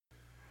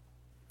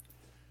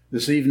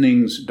This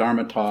evening's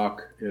Dharma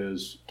talk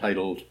is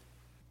titled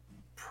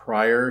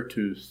Prior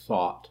to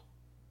Thought.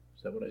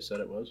 Is that what I said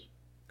it was?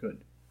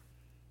 Good.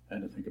 I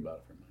had to think about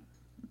it for a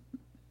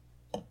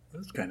minute.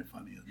 That's kind of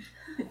funny, isn't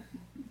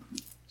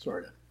it?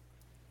 Sort of.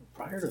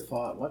 Prior to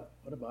thought, what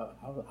about,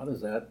 how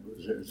does that,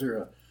 is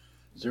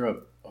there a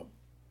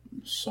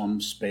some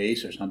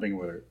space or something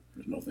where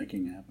there's no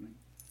thinking happening?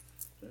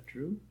 Is that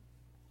true?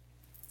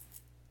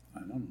 I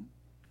don't know.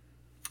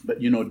 But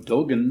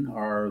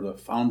Dogen, the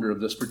founder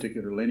of this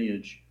particular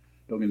lineage,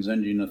 Dogen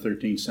Zenji in the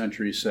 13th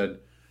century said,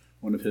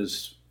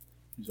 he's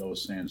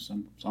always saying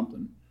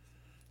something.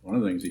 One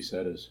of the things he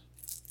said is,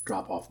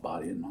 drop off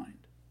body and mind.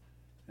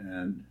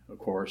 And of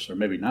course, or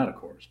maybe not of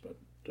course, but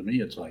to me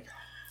it's like,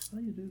 how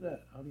do you do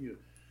that? How do you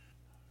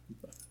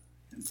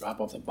drop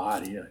off the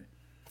body? I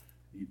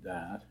need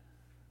that.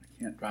 I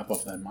can't drop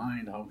off that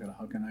mind. How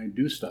can I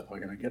do stuff? How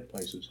can I get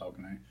places? How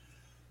can I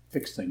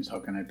fix things? How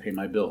can I pay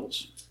my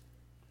bills?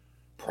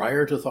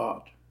 Prior to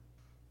thought.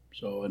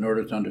 So in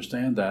order to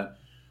understand that,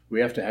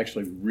 we have to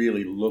actually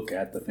really look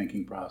at the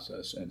thinking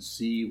process and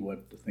see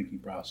what the thinking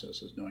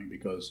process is doing,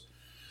 because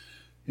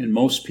in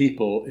most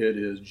people it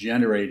is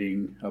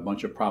generating a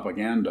bunch of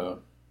propaganda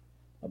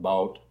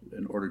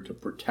in order to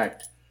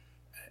protect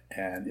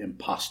an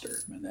imposter,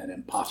 and that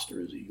imposter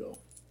is ego.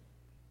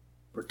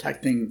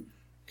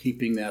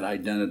 Keeping that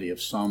identity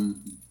of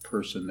some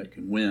person that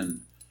can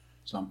win,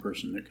 some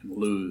person that can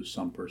lose,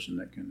 some person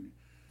that can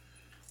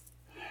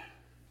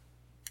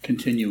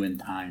continue in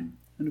time.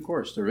 And of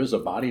course, there is a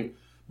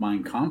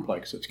body-mind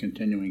complex that's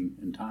continuing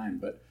in time,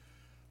 but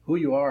who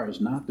you are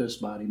is not this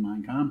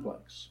body-mind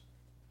complex.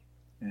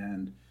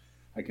 And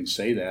I can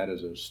say that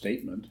as a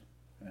statement,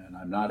 and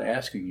I'm not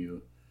asking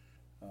you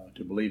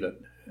to believe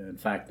it. In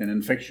fact,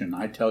 in fiction,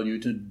 I tell you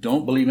to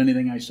don't believe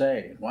anything I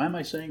say. Why am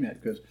I saying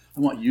that? Because I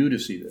want you to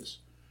see this.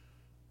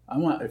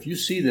 If you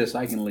see this,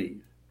 I can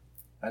leave.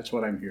 That's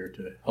what I'm here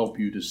to help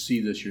you to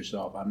see this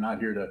yourself. I'm not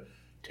here to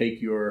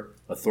take your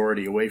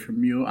authority away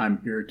from you.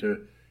 I'm here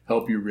to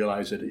help you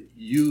realize that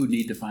you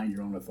need to find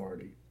your own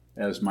authority.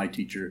 As my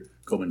teacher,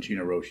 Kobun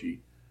Roshi,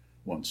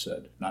 once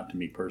said, not to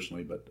me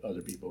personally, but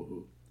other people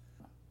who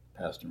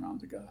passed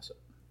around the gossip.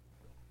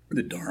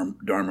 The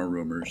Dharma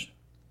rumors.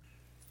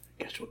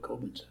 Guess what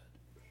Kobun said?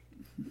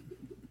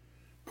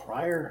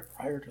 Prior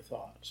to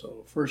thought.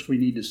 So first we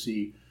need to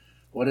see,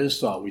 what is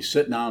thought? We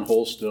sit down,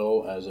 hold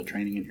still, as a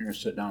training in here,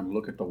 sit down,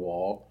 look at the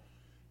wall,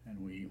 and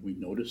we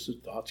notice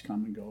that thoughts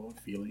come and go,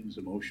 feelings,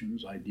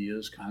 emotions,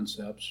 ideas,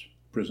 concepts,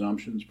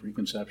 presumptions,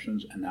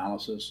 preconceptions,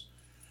 analysis,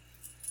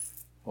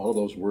 all of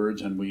those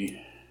words, and we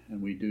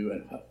do.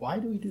 And why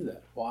do we do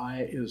that?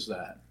 Why is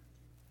that?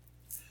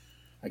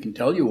 I can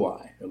tell you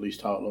why, at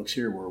least how it looks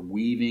here. We're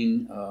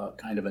weaving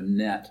kind of a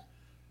net,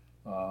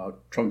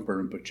 Trungpa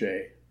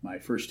Rinpoche, my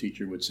first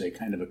teacher, would say,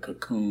 kind of a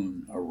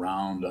cocoon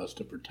around us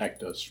to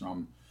protect us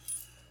from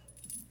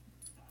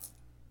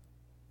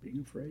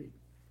being afraid.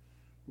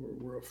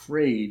 We're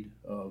afraid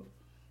of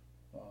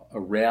a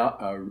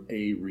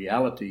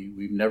reality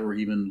we've never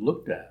even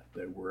looked at,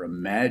 that we're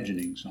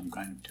imagining some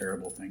kind of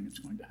terrible thing that's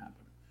going to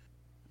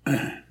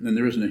happen. Then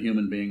there isn't a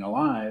human being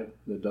alive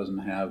that doesn't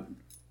have,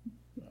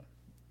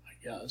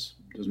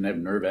 doesn't have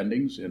nerve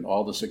endings in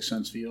all the six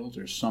sense fields.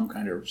 There's some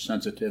kind of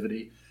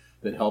sensitivity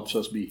that helps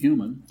us be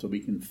human, so we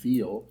can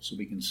feel, so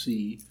we can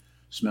see,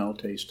 smell,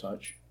 taste,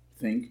 touch,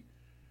 think.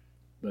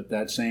 But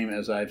that same,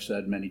 as I've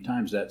said many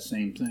times, that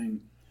same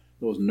thing,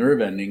 those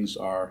nerve endings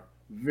are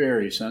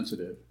very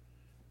sensitive.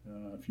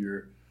 If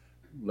you're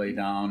lay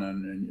down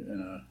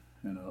and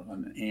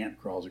an ant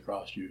crawls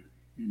across you,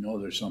 you know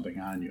there's something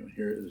on you.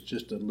 Here it's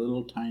just a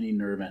little tiny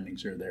nerve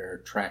endings are there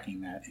tracking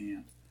that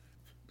ant.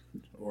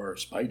 Or a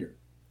spider.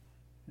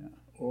 Yeah.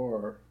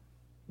 Or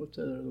what's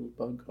that other little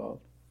bug called?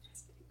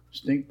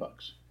 Stink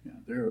bugs. Yeah,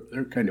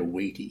 they're kind of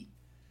weighty.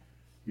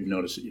 You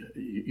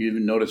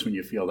even notice when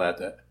you feel that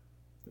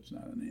it's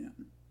not an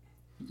ant.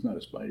 It's not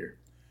a spider.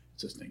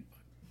 It's a stink bug.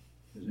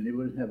 Does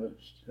anybody had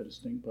a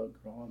stink bug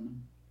crawl on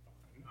them?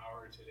 An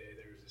hour today,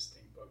 there was a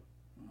stink bug.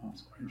 Oh,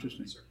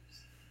 interesting.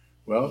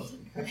 Well,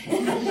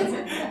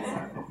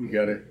 you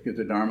got to get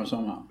the Dharma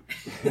somehow.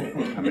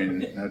 I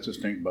mean, that's a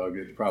stink bug.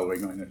 It's probably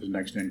going to his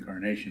next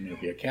incarnation. It'll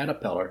be a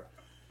caterpillar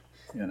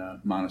in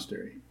a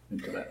monastery in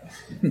Tibet.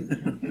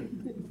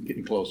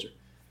 Getting closer.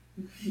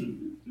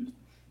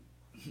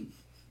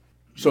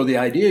 So the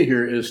idea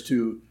here is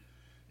to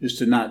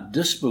not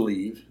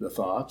disbelieve the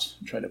thoughts,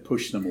 try to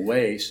push them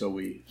away so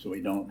we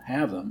don't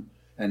have them,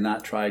 and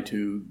not try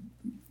to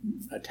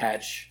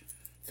attach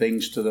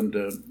things to them,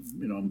 to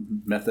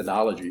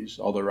methodologies.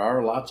 Although there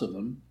are lots of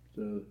them,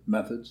 the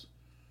methods.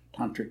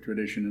 Tantric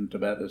tradition in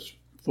Tibet is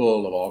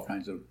full of all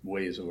kinds of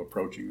ways of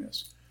approaching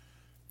this.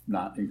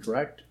 Not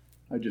incorrect.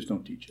 I just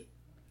don't teach it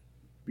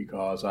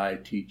because I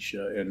teach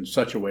in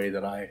such a way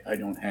that I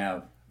don't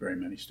have very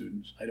many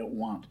students. I don't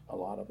want a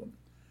lot of them.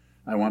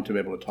 I want to be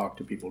able to talk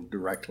to people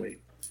directly.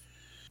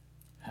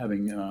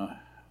 Having a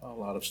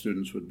lot of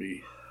students would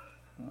be,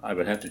 I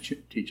would have to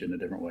teach in a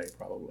different way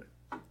probably.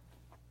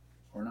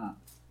 Or not.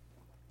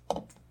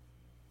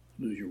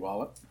 Lose your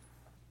wallet?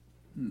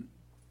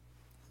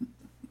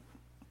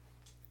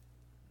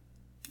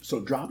 So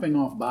dropping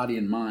off body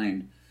and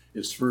mind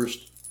is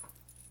first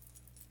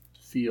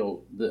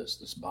feel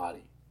this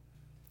body.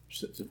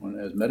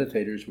 As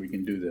meditators, we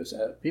can do this.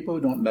 People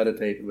who don't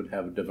meditate would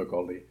have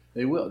difficulty.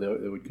 They will. They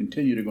would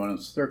continue to go in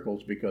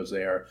circles because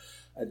they are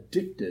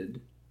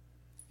addicted,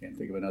 can't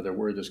think of another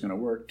word that's going to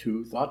work,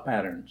 to thought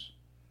patterns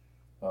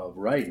of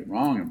right and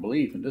wrong and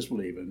belief and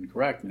disbelief and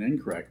correct and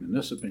incorrect and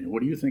this opinion.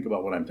 What do you think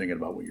about what I'm thinking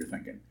about what you're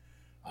thinking?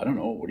 I don't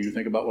know. What do you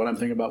think about what I'm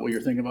thinking about what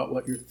you're thinking about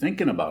what you're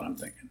thinking about I'm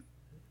thinking?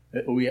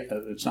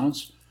 It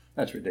sounds,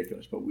 that's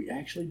ridiculous, but we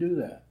actually do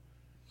that.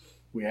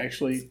 We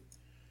actually,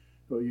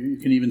 well, you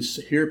can even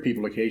hear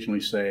people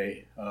occasionally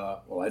say,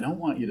 well, I don't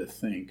want you to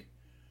think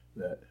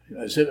that,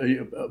 I said,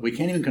 we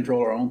can't even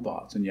control our own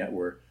thoughts, and yet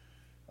we're,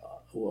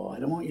 well, I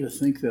don't want you to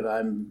think that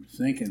I'm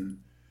thinking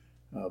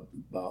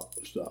about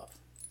stuff.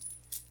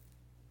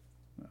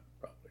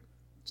 Probably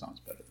sounds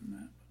better than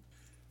that,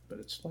 but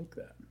it's like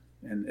that.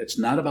 And it's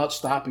not about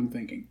stopping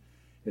thinking.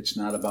 It's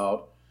not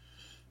about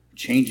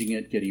changing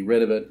it, getting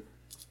rid of it.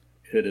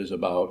 It is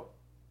about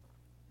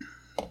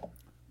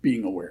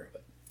being aware of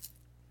it.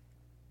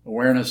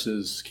 Awareness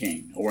is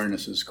king.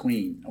 Awareness is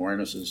queen.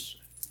 Awareness is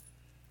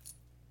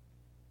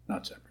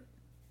not separate.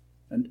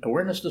 And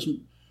awareness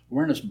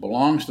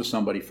belongs to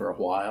somebody for a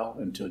while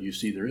until you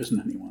see there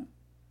isn't anyone.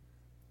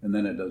 And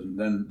then it doesn't.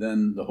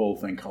 Then the whole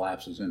thing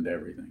collapses into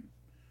everything.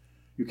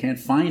 You can't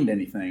find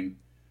anything.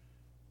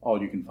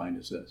 All you can find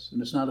is this.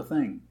 And it's not a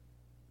thing.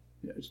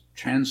 It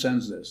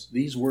transcends this.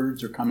 These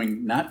words are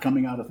not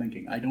coming out of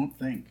thinking. I don't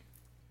think.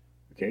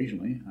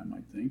 Occasionally, I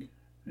might think.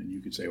 And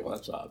you could say, well,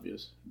 that's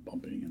obvious.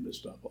 Bumping into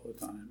stuff all the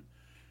time.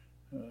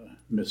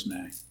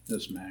 Mismatches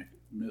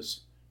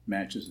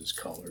his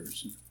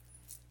colors.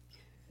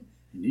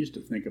 He needs to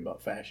think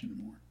about fashion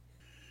more.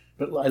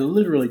 But I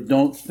literally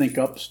don't think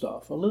up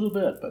stuff. A little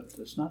bit, but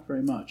it's not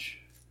very much.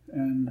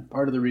 And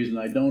part of the reason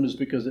I don't is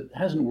because it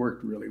hasn't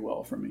worked really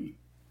well for me.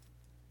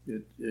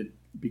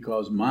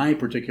 Because my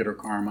particular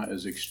karma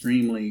is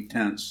extremely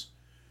tense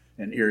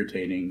and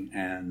irritating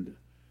and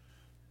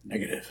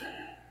negative.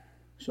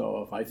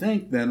 So if I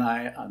think, then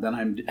I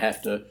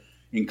have to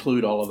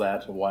include all of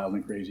that to wild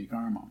and crazy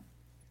karma.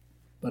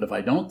 But if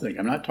I don't think,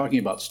 I'm not talking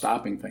about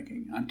stopping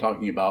thinking. I'm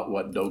talking about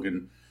what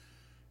Dogen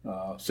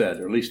said,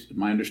 or at least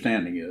my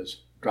understanding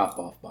is, drop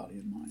off body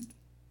and mind.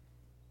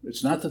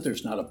 It's not that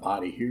there's not a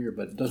body here,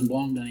 but it doesn't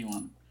belong to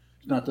anyone.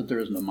 It's not that there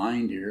isn't a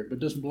mind here, but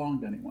it doesn't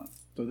belong to anyone.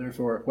 So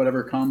therefore,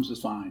 whatever comes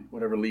is fine.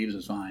 Whatever leaves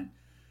is fine.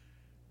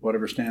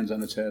 Whatever stands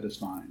on its head is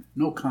fine.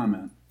 No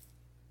comment.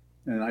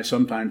 And I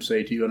sometimes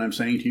say to you, and I'm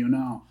saying to you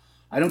now,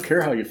 I don't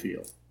care how you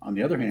feel. On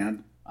the other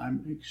hand,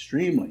 I'm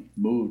extremely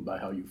moved by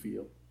how you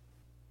feel.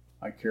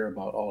 I care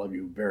about all of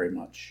you very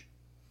much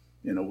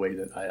in a way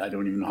that I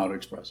don't even know how to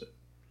express it.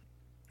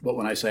 But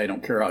when I say I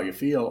don't care how you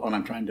feel, what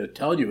I'm trying to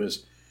tell you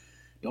is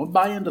don't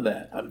buy into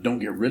that. Don't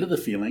get rid of the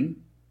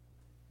feeling,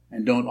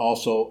 and don't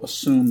also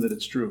assume that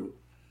it's true.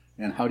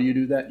 And how do you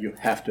do that? You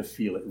have to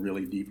feel it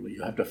really deeply.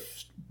 You have to,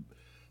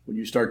 when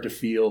you start to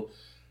feel,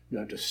 you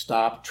have to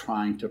stop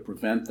trying to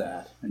prevent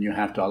that, and you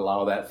have to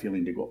allow that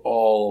feeling to go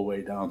all the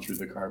way down through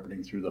the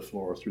carpeting, through the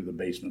floor, through the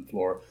basement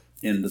floor,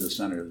 into the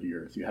center of the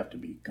earth. You have to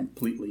be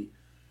completely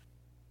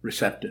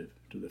receptive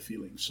to the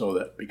feeling, so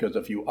that, because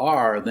if you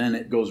are, then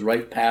it goes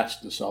right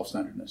past the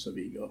self-centeredness of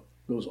ego.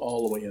 It goes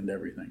all the way into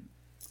everything.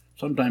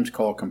 Sometimes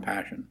called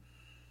compassion,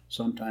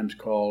 sometimes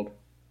called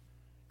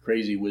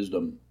crazy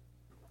wisdom.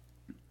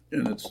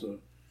 And it's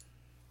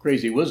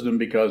crazy wisdom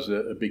because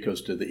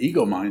to the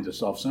ego mind, the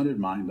self-centered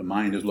mind, the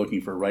mind is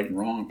looking for right and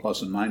wrong,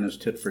 plus and minus,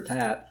 tit for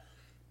tat.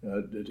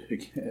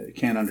 It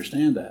can't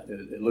understand that.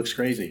 It looks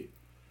crazy.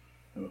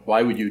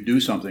 Why would you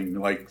do something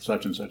like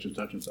such and such and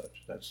such and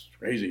such? That's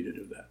crazy to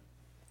do that.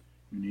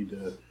 You need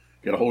to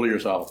get a hold of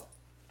yourself.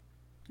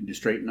 You need to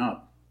straighten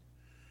up.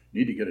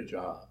 You need to get a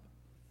job.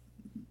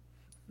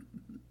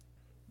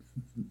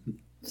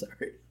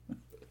 Sorry.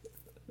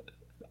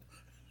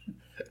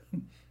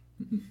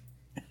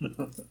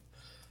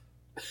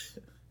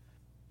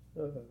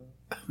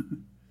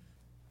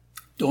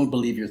 Don't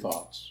believe your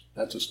thoughts.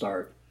 That's a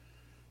start.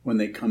 When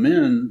they come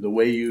in, the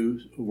way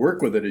you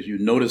work with it is you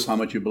notice how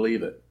much you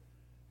believe it.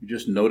 You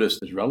just notice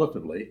this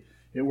relatively,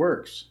 it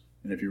works.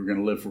 And if you were going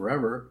to live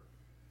forever,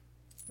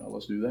 well,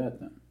 let's do that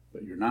then.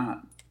 But you're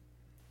not.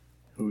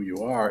 Who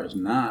you are is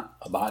not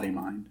a body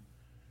mind.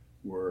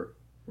 We're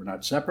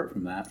not separate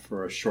from that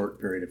for a short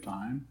period of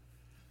time.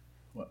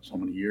 So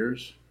many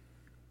years?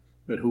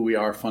 But who we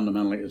are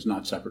fundamentally is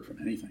not separate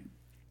from anything,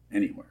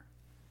 anywhere.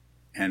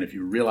 And if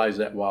you realize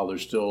that while you're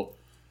still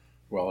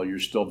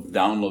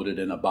downloaded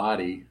in a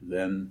body,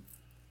 then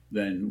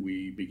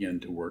we begin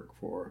to work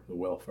for the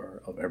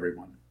welfare of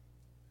everyone.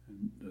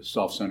 And the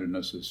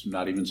self-centeredness is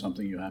not even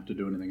something you have to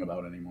do anything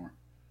about anymore,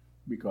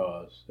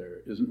 because there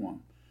isn't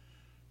one.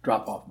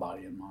 Drop off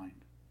body and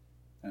mind.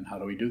 And how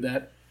do we do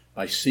that?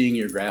 By seeing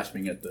you're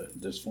grasping at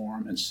this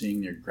form, and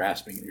seeing you're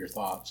grasping at your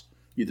thoughts,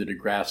 either to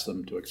grasp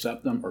them to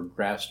accept them or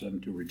grasp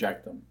them to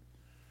reject them.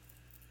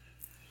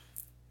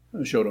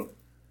 Shoto.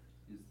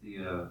 Is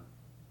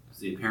the Is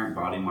the apparent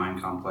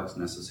body-mind complex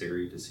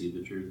necessary to see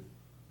the truth?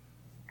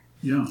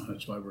 Yeah,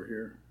 that's why we're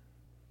here.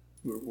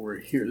 We're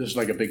here. This is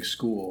like a big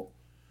school.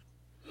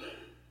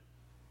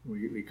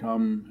 We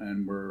come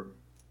and we're,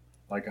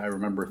 like I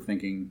remember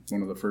thinking,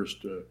 one of the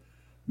first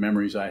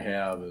memories I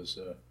have is,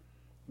 it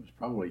was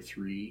probably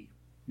 3,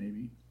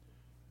 maybe.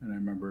 And I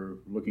remember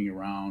looking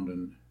around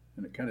and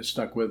it kind of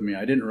stuck with me.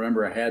 I didn't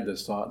remember I had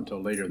this thought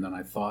until later, and then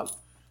I thought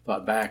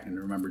back and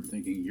remembered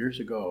thinking years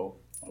ago,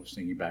 I was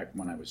thinking back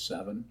when I was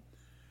 7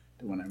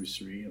 to when I was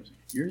 3.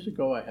 Years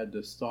ago I had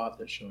this thought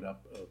that showed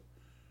up of,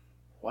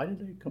 why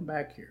did I come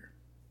back here?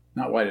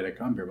 Not why did I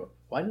come here, but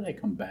why did I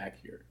come back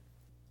here?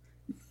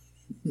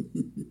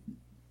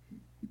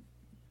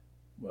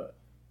 What?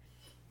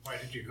 Why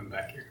did you come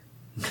back here?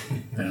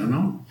 I don't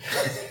know.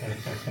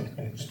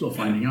 Still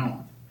finding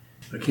out.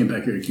 I came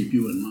back here to keep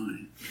you in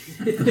mind.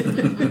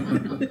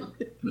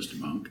 Mr.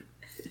 Monk.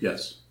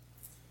 Yes.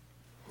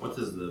 What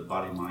does the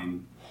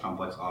body-mind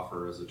complex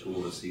offer as a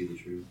tool to see the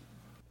truth?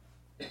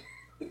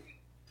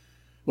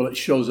 Well, it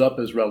shows up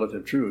as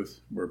relative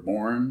truth. We're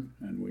born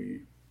and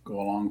we go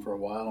along for a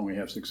while and we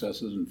have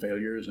successes and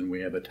failures and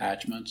we have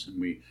attachments and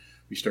we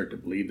start to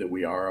believe that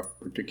we are a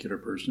particular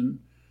person.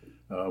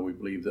 We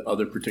believe that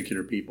other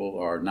particular people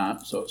are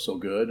not so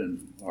good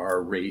and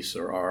our race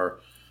or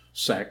our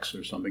sex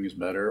or something is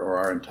better or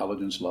our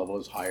intelligence level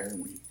is higher,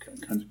 and we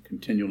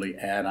continually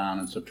add on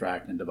and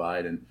subtract and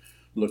divide and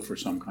look for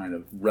some kind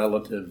of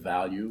relative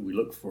value. We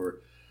look for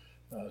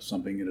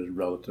something that is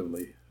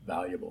relatively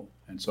valuable.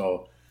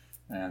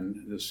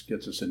 And this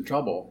gets us in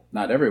trouble.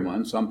 Not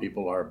everyone. Some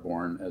people are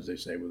born, as they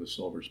say, with a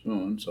silver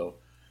spoon, so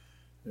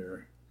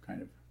they're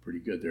kind of pretty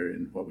good. They're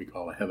in what we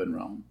call a heaven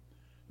realm.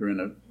 They're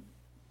in a,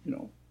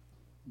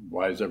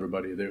 why is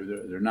everybody,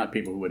 they're not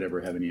people who would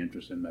ever have any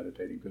interest in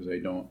meditating because they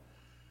don't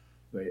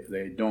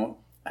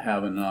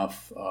have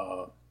enough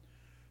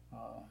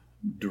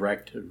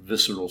direct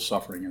visceral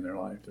suffering in their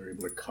life. They're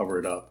able to cover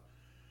it up.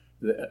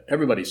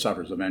 Everybody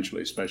suffers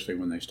eventually, especially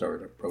when they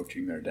start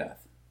approaching their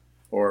death,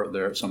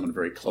 or someone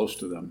very close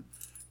to them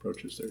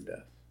approaches their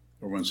death,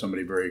 or when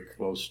somebody very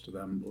close to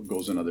them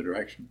goes another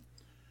direction.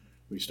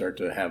 We start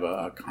to have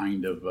a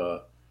kind of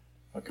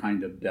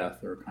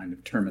death or a kind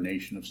of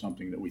termination of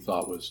something that we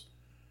thought was,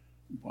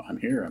 well, I'm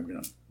here. I'm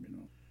gonna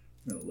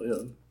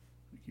live.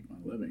 I keep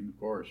on living, of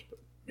course, but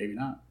maybe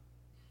not.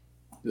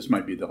 This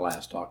might be the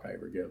last talk I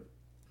ever give.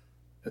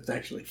 That's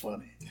actually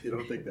funny. You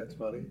don't think that's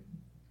funny?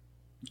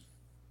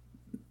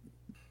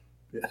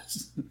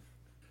 Yes.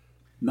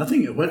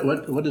 Nothing.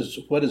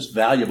 What is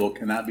valuable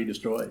cannot be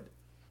destroyed,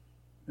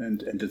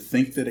 and to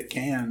think that it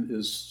can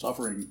is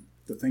suffering.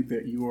 To think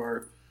that you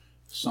are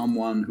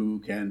someone who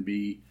can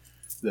be,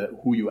 that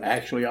who you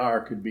actually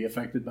are could be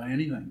affected by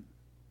anything.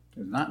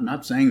 It's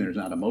not saying there's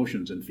not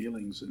emotions and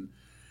feelings and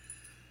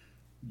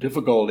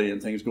difficulty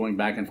and things going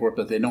back and forth,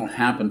 but they don't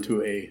happen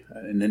to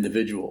an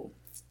individual.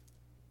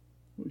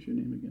 What was your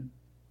name again?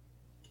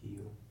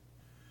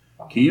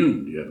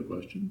 Kiyun, do you have a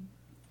question?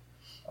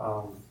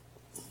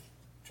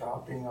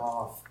 Dropping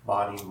off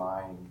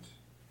body-mind,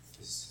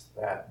 is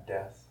that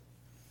death?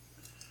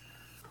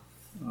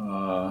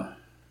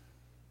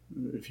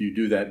 If you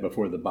do that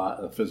before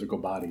the physical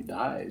body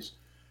dies,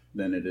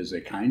 then it is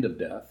a kind of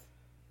death.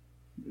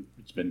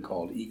 It's been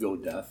called ego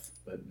death,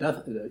 but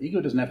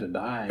ego doesn't have to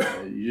die.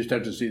 You just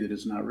have to see that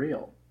it's not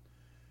real.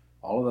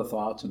 All of the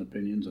thoughts and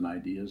opinions and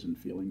ideas and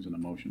feelings and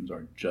emotions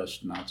are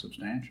just not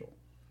substantial.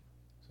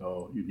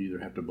 So you neither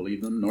have to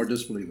believe them nor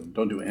disbelieve them.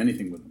 Don't do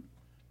anything with them.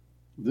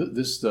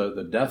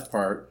 The death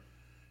part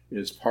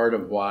is part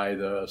of why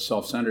the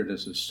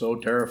self-centeredness is so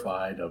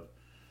terrified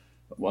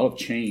of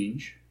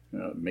change,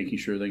 making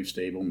sure things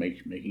stable,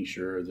 making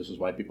sure. This is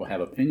why people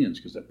have opinions,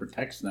 because it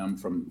protects them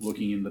from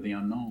looking into the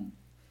unknown.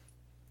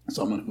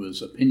 Someone who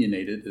is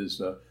opinionated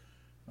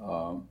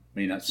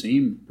may not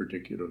seem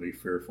particularly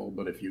fearful,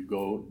 but if you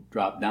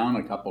drop down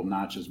a couple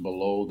notches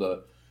below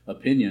the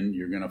opinion,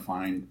 you're going to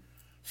find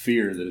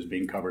fear that is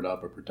being covered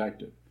up or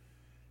protected.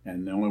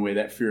 And the only way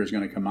that fear is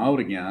going to come out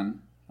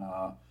again,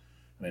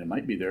 it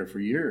might be there for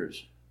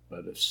years,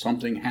 but if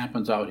something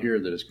happens out here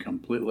that is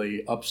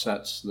completely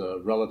upsets the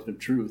relative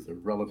truth or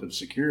relative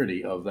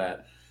security of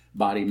that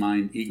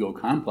body-mind-ego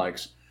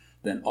complex,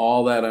 then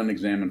all that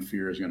unexamined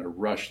fear is going to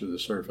rush to the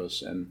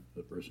surface, and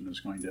the person is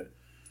going to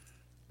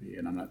be,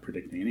 and I'm not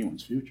predicting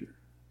anyone's future,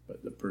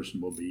 but the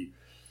person will be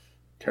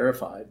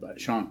terrified by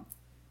it. Sean?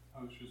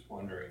 I was just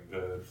wondering,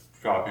 the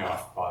dropping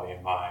off body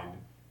and mind,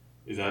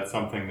 is that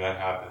something that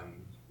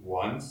happens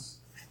once,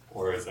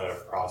 or is that a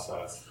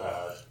process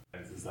that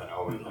is then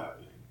always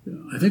happening? Yeah,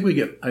 I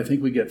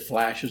think we get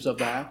flashes of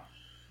that,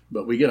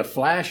 but we get a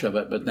flash of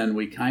it, but then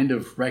we kind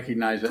of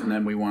recognize it, and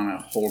then we want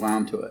to hold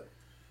on to it.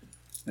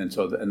 And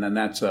so, and then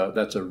that is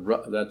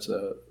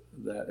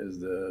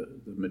the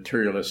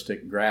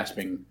materialistic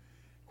grasping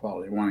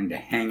quality, wanting to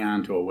hang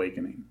on to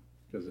awakening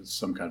because it's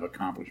some kind of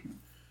accomplishment.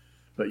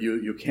 But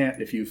you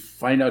can't, if you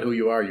find out who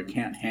you are, you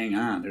can't hang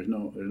on. There's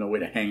no way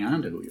to hang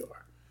on to who you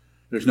are.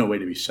 There's no way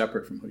to be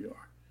separate from who you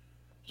are.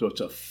 So it's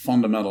a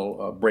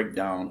fundamental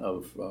breakdown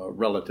of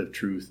relative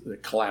truth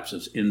that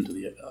collapses into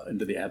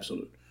the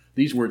absolute.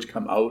 These words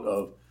come out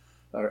of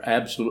are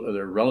absolute.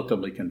 They're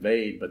relatively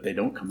conveyed, but they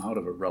don't come out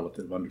of a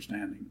relative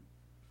understanding.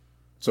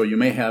 So you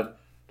may have,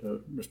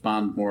 to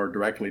respond more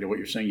directly to what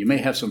you're saying, you may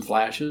have some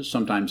flashes.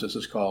 Sometimes this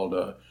is called,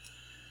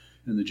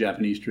 in the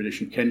Japanese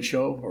tradition,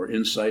 kensho, or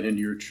insight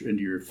into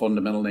your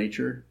fundamental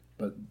nature.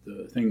 But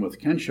the thing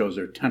with kenshos,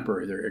 they're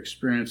temporary. They're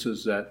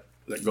experiences that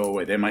go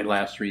away. They might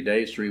last 3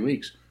 days, 3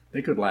 weeks.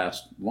 They could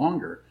last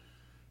longer,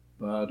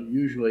 but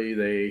usually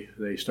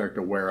they start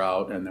to wear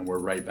out, and then we're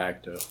right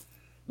back to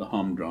the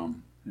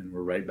humdrum, and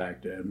we're right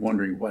back to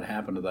wondering what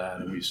happened to that,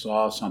 and we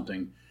saw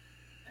something.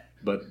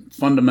 But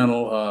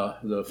fundamental,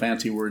 the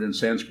fancy word in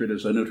Sanskrit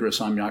is anuttara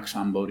samyak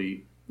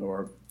sambodhi,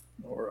 or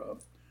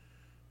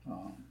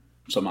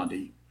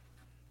samadhi.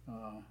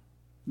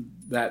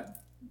 That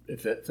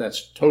if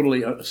that's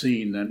totally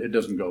seen, then it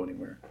doesn't go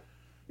anywhere.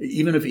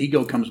 Even if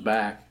ego comes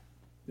back,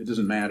 it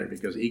doesn't matter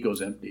because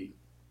ego's empty.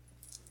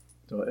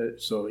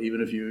 So even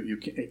if you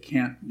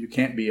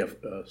can't be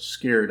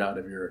scared out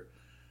of your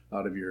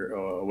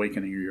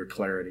awakening or your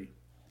clarity,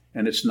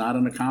 and it's not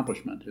an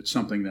accomplishment. It's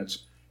something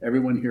that's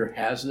everyone here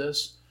has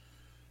this.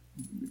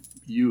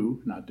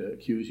 You, not to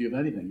accuse you of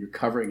anything, you're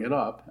covering it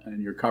up, and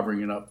you're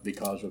covering it up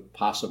because of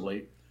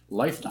possibly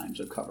lifetimes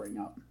of covering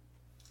up.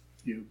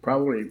 You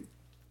probably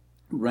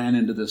ran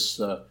into this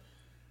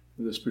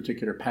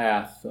particular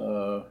path, in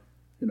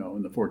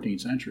the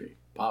 14th century,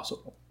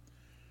 possible.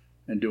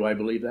 And do I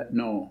believe that?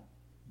 No.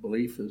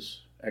 Belief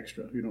is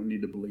extra. You don't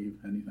need to believe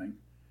anything.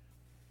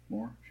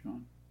 More,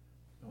 Sean,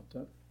 about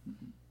that?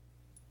 Mm-hmm.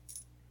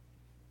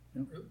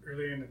 Yep.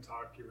 Earlier in the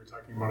talk, you were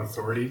talking about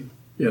authority.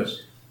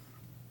 Yes.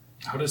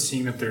 How does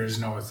seeing that there is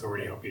no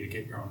authority help you to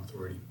get your own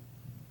authority?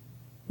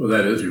 Well,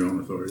 that is your own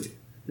authority.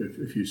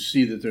 If you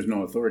see that there's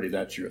no authority,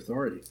 that's your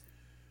authority.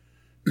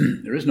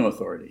 There is no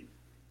authority.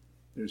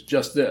 There's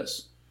just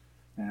this.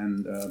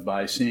 And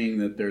by seeing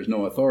that there's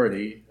no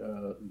authority,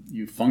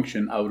 you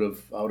function out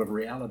of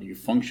reality. You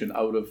function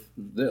out of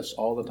this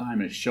all the time.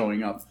 It's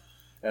showing up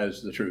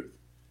as the truth.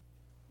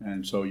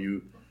 And so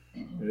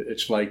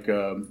it's like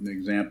an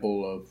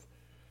example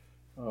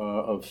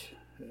of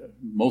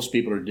most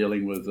people are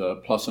dealing with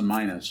plus and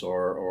minus,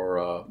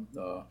 or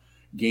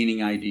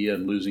gaining idea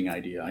and losing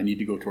idea. I need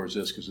to go towards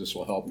this because this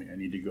will help me. I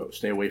need to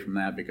stay away from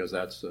that because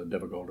that's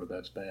difficult or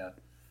that's bad.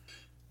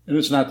 And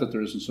it's not that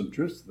there isn't some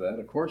truth to that.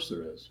 Of course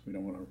there is. We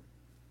don't want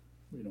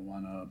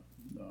to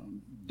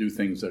do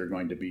things that are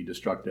going to be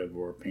destructive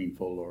or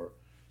painful,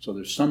 so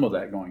there's some of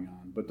that going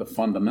on. But the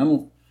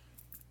fundamental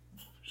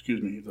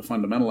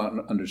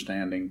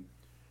understanding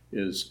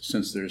is,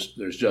 since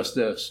there's just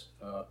this,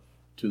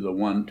 to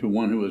one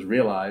who has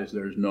realized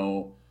there's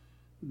no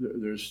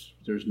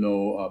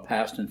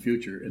past and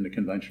future in the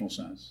conventional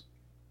sense.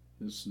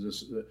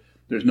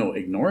 There's no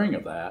ignoring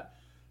of that,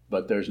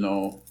 but there's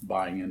no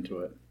buying into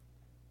it.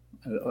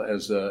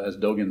 As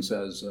Dogen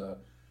says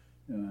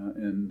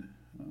in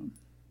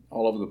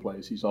all over the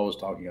place, he's always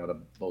talking out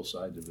of both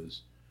sides of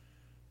his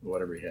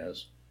whatever he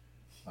has,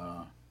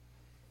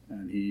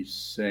 and he's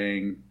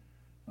saying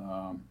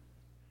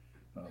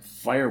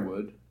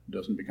firewood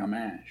doesn't become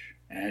ash.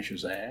 Ash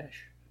is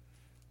ash.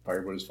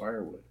 Firewood is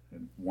firewood,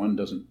 and one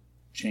doesn't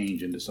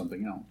change into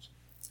something else.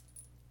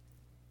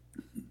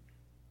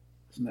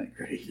 Isn't that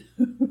great?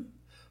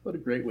 What a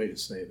great way to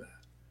say that.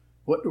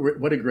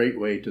 What a great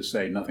way to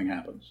say nothing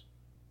happens,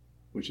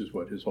 which is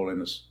what His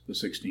Holiness the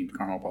 16th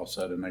Karmapal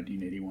said in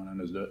 1981 on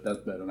his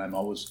deathbed. And I'm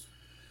always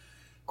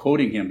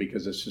quoting him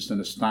because it's just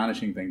an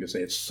astonishing thing to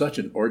say. It's such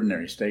an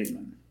ordinary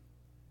statement,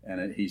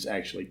 and he's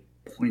actually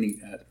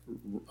pointing at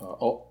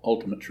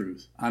ultimate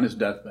truth. On his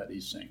deathbed,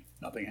 he's saying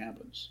nothing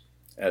happens,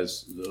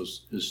 as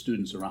his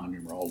students around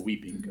him are all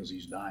weeping because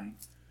he's dying.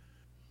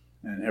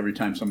 And every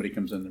time somebody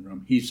comes in the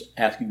room, he's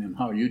asking them,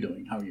 how are you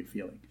doing? How are you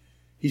feeling?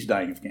 He's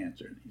dying of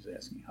cancer, and he's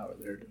asking how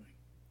they're doing.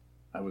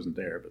 I wasn't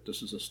there, but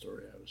this is a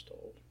story I was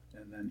told.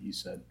 And then he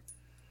said,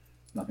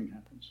 nothing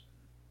happens.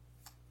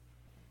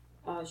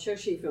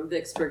 Shoshi from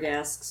Vicksburg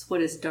asks, what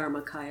is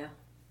Dharmakaya?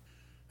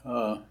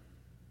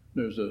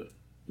 There's the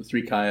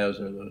three kayas,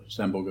 or the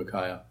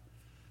Sambhogakaya.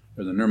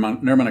 There's the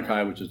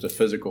Nirmanakaya, which is the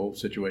physical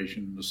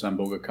situation. The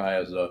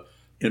Sambhogakaya is the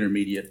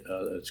intermediate,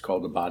 it's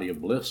called the body of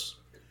bliss.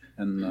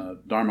 And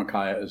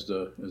Dharmakaya is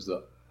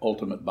the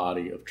ultimate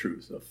body of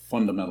truth, a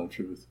fundamental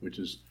truth, which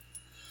is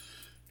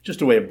just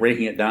a way of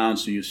breaking it down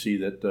so you see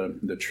that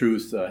the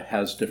truth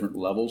has different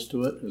levels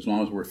to it. As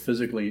long as we're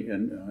physically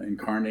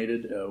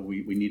incarnated,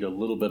 we need a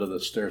little bit of the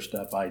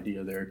stair-step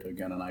idea there to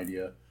get an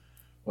idea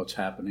what's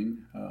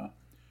happening.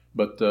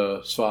 But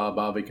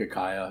Svabhavika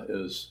Kaya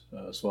is,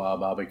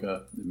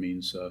 Svabhavika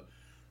means,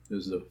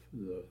 is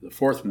the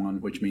fourth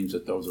one, which means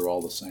that those are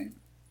all the same.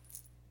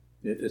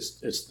 It's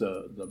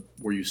the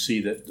where you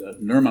see that the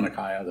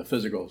Nirmanakaya, the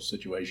physical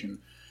situation,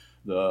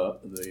 the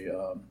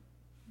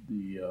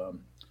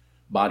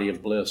body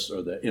of bliss,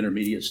 or the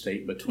intermediate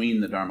state between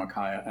the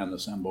Dharmakaya and the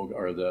Sambhoga,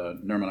 or the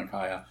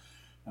Nirmanakaya,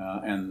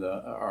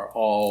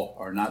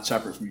 are not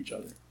separate from each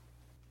other.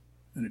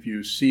 And if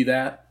you see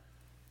that,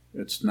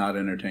 It's not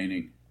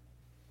entertaining,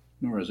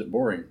 nor is it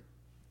boring.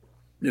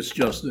 It's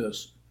just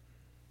this.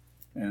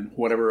 And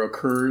whatever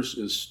occurs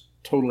is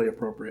totally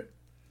appropriate.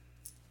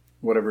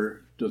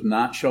 Whatever does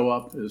not show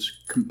up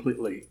is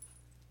completely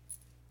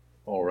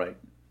all right.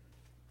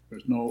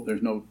 There's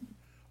no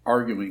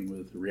arguing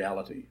with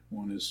reality.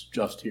 One is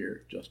just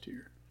here, just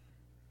here.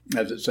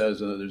 As it says,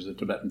 there's a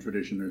Tibetan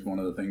tradition, there's one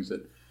of the things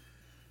that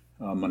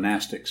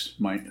monastics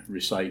might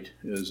recite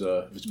is,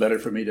 if it's better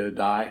for me to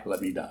die,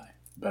 let me die.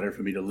 Better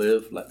for me to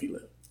live, let me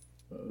live.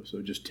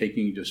 So just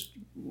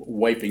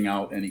wiping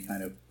out any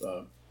kind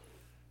of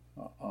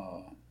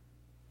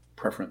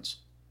preference.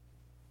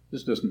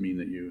 This doesn't mean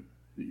that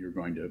you're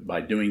going to,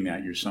 by doing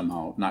that, you're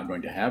somehow not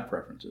going to have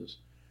preferences.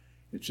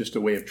 It's just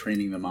a way of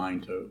training the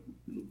mind to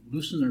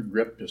loosen their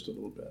grip just a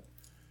little bit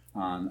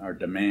on our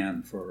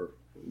demand for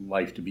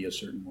life to be a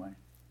certain way.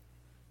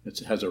 It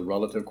has a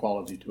relative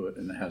quality to it,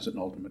 and it has an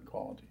ultimate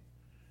quality.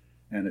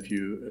 And if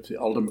the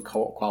ultimate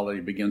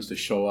quality begins to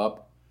show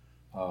up,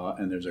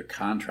 and there's a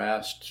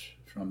contrast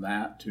from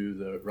that to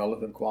the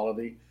relative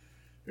quality,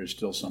 there's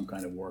still some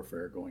kind of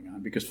warfare going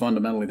on, because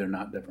fundamentally they're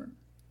not different.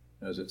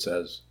 As it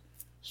says,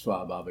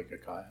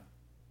 svabhavika kaya,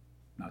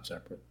 not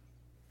separate.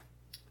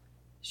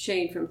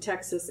 Shane from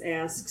Texas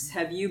asks,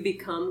 have you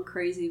become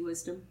crazy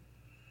wisdom?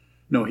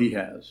 No, he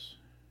has.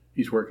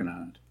 He's working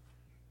on it.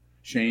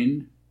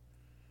 Shane,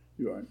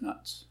 you are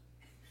nuts.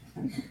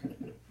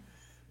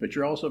 But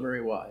you're also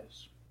very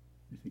wise.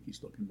 I think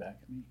he's looking back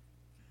at me.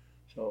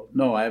 So,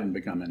 no, I haven't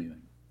become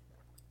anything.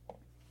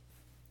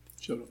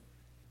 Shut up.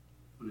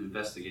 When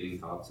investigating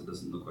thoughts, it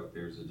doesn't look like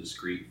there's a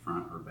discrete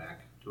front or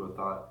back to a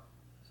thought.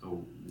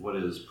 So what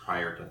is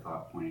prior to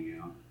thought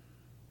pointing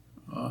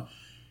out?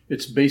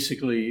 It's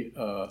basically,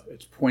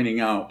 it's pointing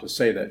out, to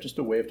say that, just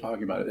a way of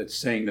talking about it. It's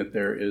saying that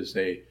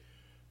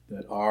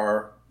that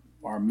our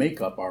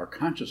makeup, our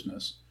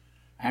consciousness,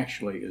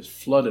 actually is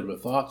flooded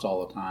with thoughts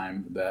all the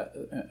time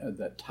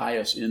that tie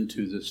us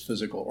into this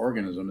physical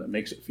organism that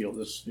makes it feel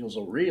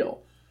so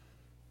real.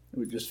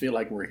 We just feel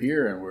like we're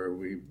here, and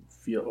we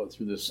feel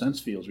through the sense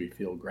fields. We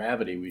feel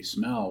gravity. We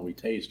smell. We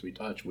taste. We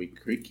touch. We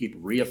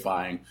keep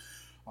reifying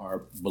our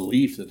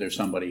belief that there's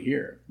somebody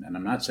here. And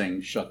I'm not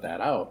saying shut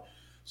that out.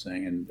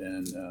 Saying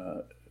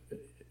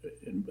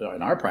in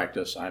our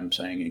practice, I'm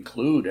saying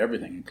include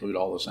everything, include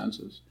all the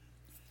senses.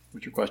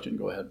 What's your question?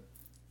 Go ahead.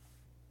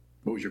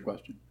 What was your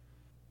question?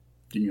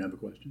 Didn't you have a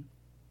question?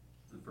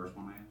 The first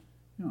one I asked?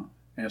 No.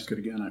 Ask it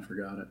again. I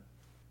forgot it.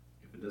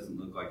 If it doesn't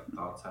look like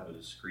thoughts have a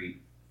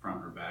discrete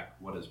front or back,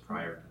 what is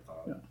prior to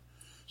thought? Yeah.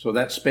 So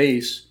that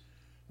space,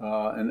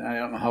 and I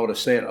don't know how to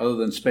say it other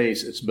than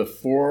space, it's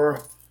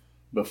before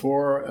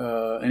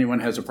anyone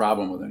has a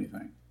problem with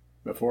anything.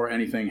 Before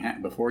anything,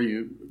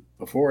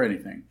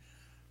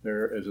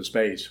 there is a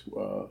space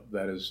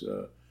that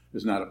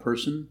is not a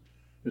person.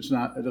 It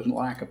doesn't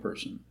lack a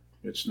person.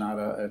 It's not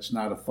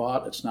a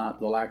thought. It's not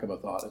the lack of a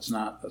thought. It's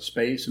not a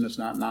space, and it's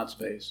not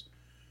space.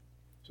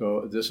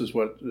 So this is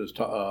what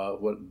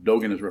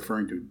Dogen is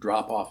referring to.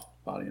 Drop off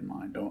body and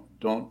mind.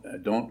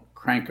 Don't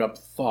crank up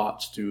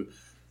thoughts to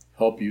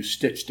help you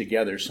stitch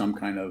together some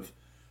kind of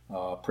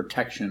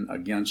protection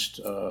against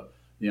the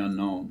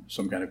unknown,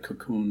 some kind of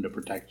cocoon to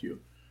protect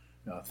you.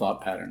 Thought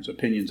patterns,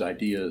 opinions,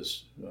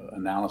 ideas,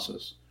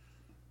 analysis,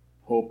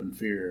 hope and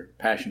fear,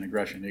 passion,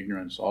 aggression,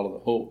 ignorance, all of the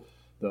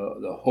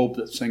hope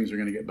that things are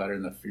going to get better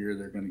and the fear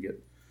they're going to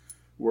get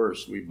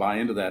worse. We buy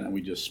into that and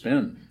we just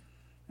spin.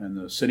 And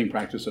the sitting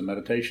practice of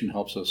meditation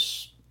helps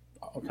us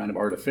kind of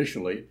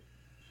artificially,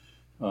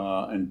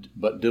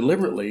 but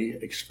deliberately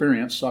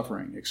experience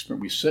suffering.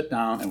 We sit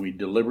down and we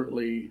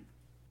deliberately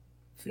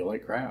feel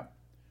like crap.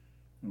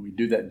 And we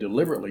do that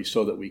deliberately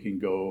so that we can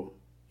go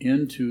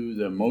into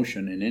the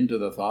emotion and into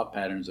the thought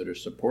patterns that are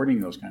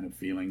supporting those kind of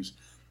feelings,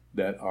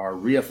 that are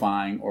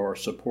reifying or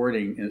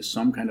supporting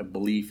some kind of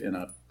belief in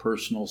a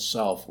personal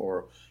self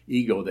or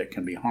ego that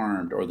can be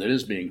harmed, or that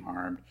is being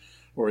harmed,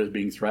 or is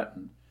being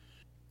threatened.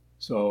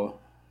 So,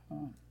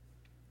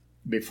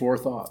 before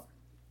thought,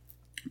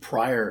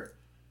 prior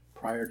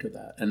to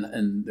that,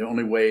 and the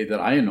only way that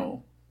I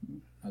know,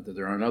 not that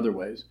there aren't other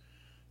ways,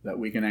 that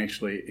we can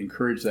actually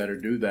encourage that or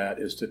do that,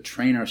 is to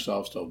train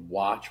ourselves to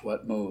watch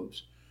what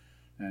moves.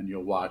 And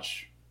you'll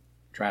watch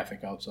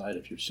traffic outside.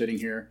 If you're sitting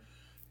here,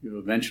 you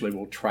eventually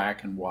will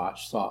track and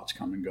watch thoughts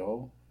come and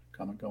go,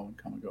 come and go, and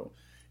come and go.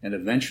 And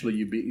eventually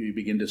you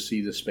begin to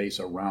see the space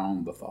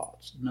around the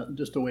thoughts. Not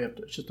just a way up,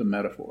 it's just a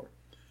metaphor.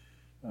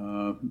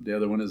 The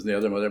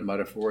other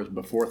metaphor is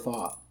before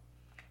thought.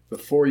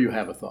 Before you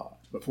have a thought,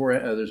 before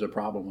there's a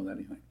problem with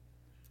anything,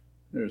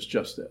 there's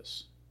just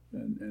this.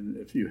 And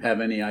if you have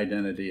any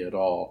identity at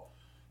all,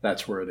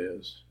 that's where it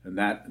is. And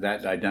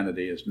that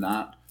identity is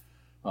not,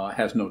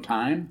 has no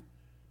time,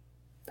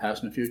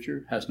 past and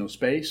future, has no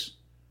space,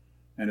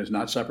 and is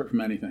not separate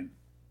from anything,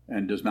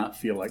 and does not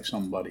feel like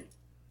somebody.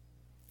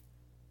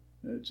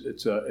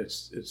 If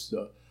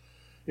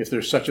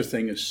there's such a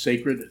thing as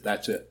sacred,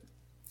 that's it.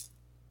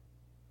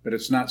 But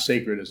it's not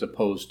sacred as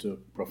opposed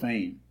to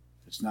profane.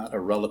 It's not a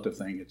relative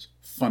thing. It's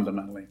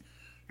fundamentally,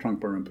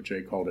 Trungpa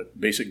Rinpoche called it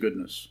basic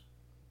goodness.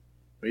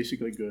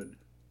 Basically good.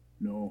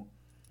 No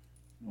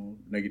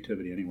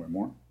negativity anywhere.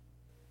 More?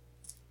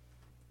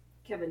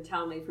 Kevin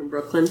Townley from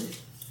Brooklyn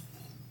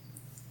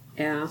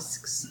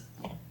asks,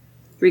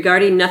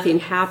 regarding nothing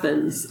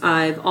happens,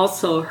 I've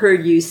also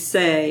heard you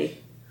say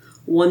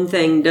one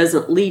thing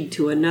doesn't lead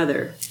to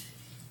another.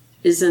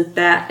 Isn't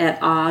that at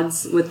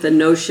odds with the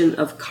notion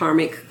of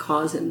karmic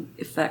cause and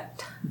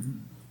effect?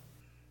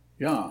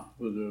 Yeah,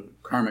 with the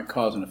karmic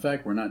cause and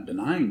effect, we're not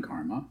denying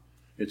karma.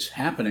 It's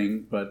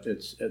happening, but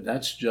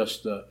that's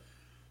just the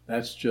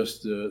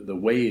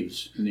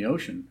waves in the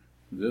ocean.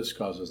 This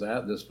causes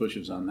that. This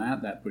pushes on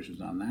that. That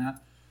pushes on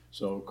that.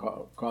 So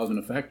cause and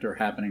effect are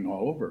happening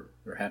all over.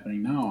 They're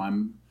happening now.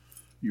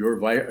 Your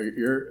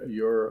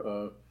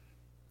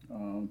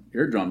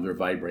eardrums are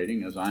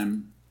vibrating as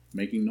I'm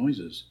making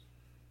noises.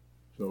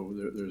 So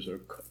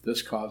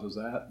this causes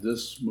that.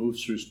 This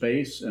moves through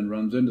space and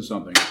runs into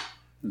something.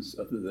 And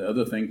the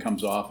other thing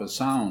comes off as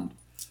sound.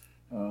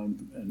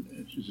 And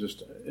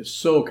it's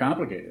so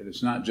complicated.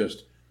 It's not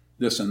just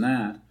this and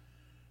that.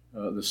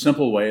 The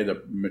simple way,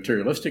 the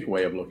materialistic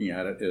way of looking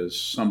at it is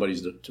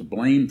somebody's to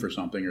blame for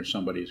something or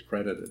somebody's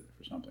credited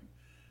for something.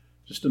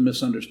 Just a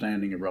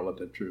misunderstanding of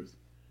relative truth.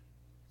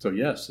 So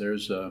yes,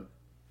 there's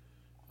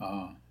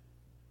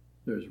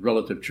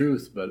relative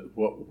truth, but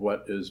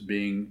what is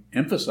being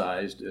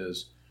emphasized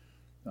is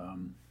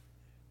that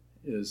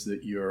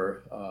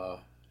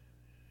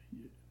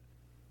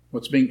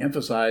what's being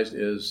emphasized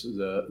is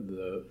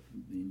the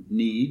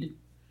need.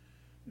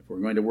 If we're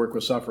going to work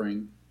with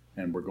suffering,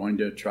 and we're going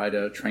to try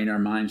to train our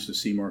minds to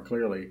see more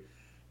clearly,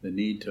 the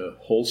need to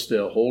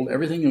hold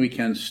everything that we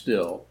can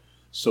still,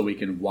 so we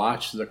can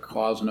watch the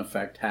cause and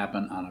effect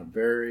happen on a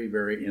very,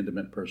 very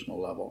intimate personal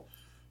level.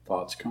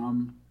 Thoughts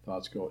come,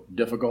 thoughts go,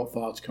 difficult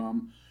thoughts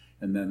come,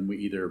 and then we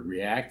either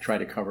react, try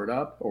to cover it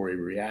up, or we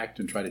react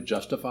and try to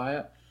justify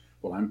it.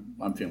 Well,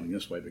 I'm feeling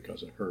this way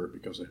because of her,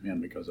 because of him,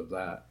 because of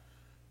that.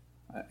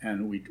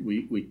 And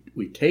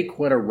we take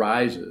what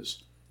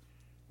arises,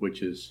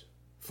 which is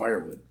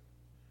firewood,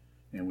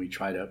 and we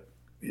try to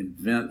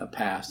invent a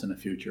past and a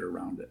future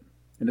around it.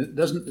 And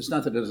it's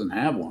not that it doesn't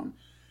have one.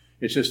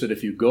 It's just that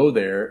if you go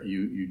there,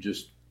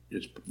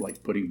 it's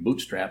like putting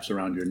bootstraps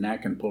around your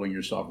neck and pulling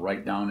yourself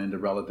right down into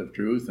relative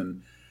truth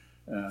and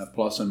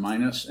plus and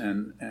minus,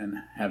 and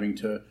having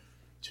to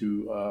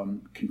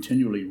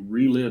continually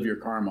relive your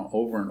karma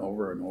over and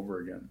over and over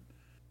again.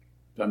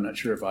 I'm not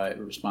sure if I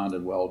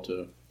responded well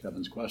to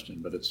Kevin's question,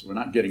 but we're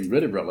not getting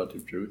rid of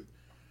relative truth.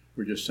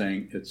 We're just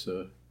saying it's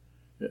an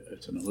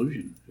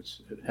illusion.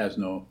 It has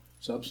no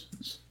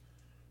substance.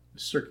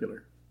 It's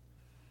circular.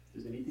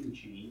 Does anything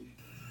change?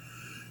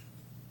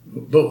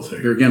 Both.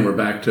 Here again, we're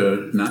back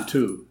to not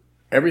two.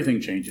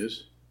 Everything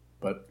changes,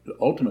 but the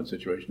ultimate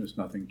situation is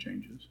nothing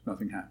changes.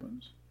 Nothing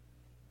happens.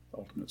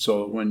 Ultimate.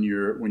 So when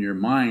your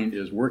mind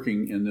is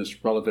working in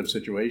this relative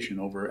situation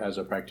over as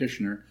a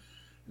practitioner,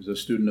 as a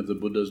student of the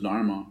Buddha's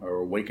Dharma, or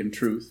awakened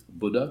truth,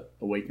 Buddha,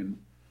 awakened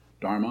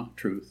Dharma,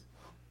 truth.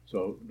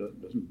 So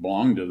it doesn't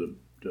belong to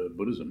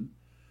Buddhism.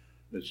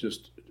 It's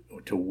just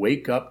to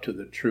wake up to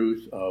the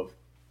truth of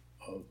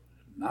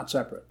not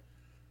separate,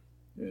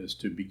 is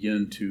to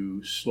begin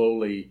to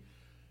slowly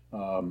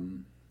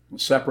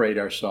separate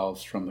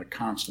ourselves from the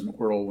constant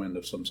whirlwind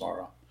of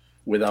samsara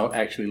without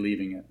actually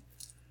leaving it.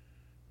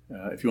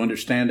 If you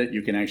understand it,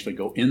 you can actually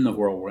go in the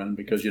whirlwind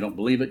because you don't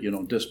believe it, you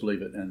don't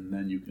disbelieve it, and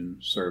then you can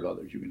serve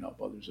others, you can help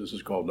others. This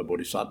is called the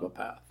Bodhisattva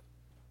path.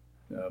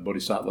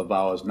 Bodhisattva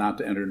vow is not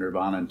to enter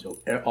nirvana until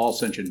all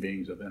sentient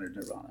beings have entered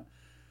nirvana.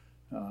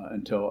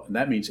 And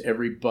that means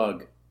every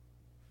bug.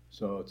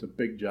 So it's a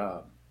big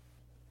job.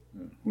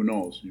 Who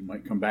knows? You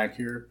might come back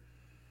here.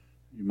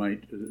 You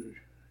might,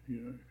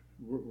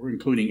 we're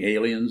including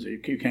aliens.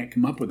 You can't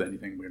come up with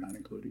anything we're not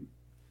including,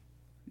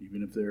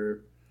 even if they're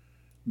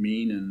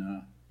mean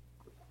and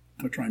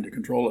are trying to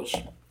control us.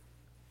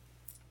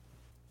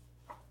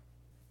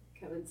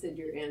 Kevin said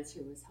your answer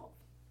was helpful.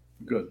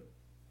 Good.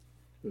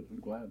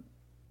 I'm glad.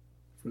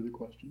 Further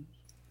questions?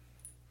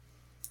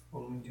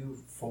 When we do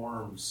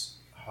forms,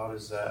 how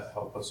does that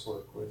help us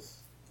work with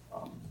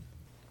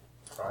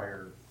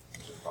prior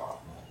to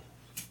thought?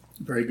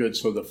 Very good.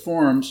 So the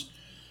forms,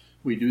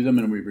 we do them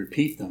and we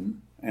repeat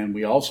them. And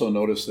we also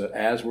notice that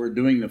as we're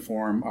doing the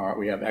form,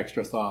 we have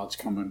extra thoughts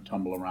come and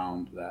tumble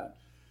around that.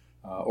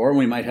 Or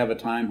we might have a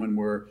time when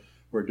we're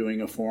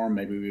doing a form.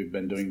 Maybe we've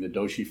been doing the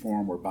doshi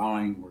form. We're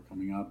bowing. We're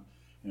coming up,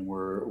 and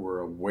we're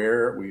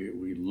aware.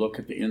 We look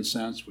at the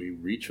incense. We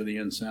reach for the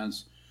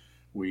incense.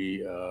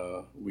 We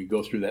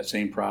go through that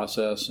same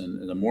process.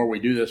 And the more we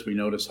do this, we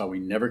notice how we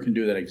never can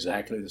do that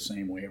exactly the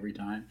same way every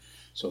time.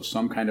 So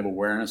some kind of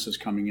awareness is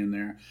coming in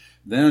there.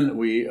 Then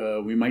we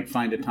might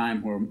find a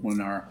time when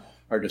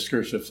our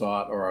discursive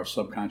thought or our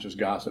subconscious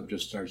gossip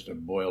just starts to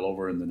boil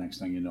over, and the next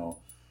thing you know,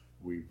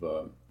 we've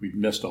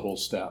missed a whole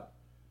step.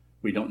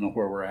 We don't know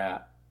where we're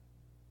at,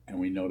 and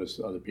we notice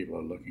that other people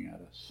are looking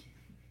at us,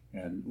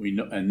 and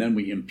then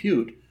we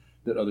impute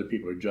that other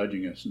people are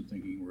judging us and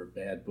thinking we're a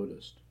bad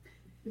Buddhist,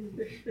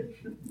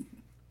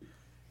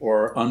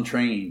 or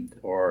untrained,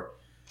 or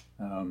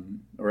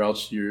Or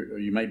else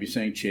you might be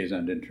saying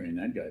Chiazon didn't train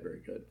that guy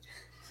very good.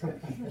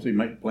 So you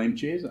might blame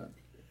Chiazon.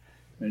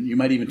 And you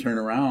might even turn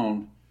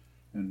around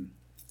and,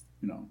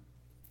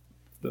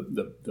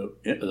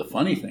 the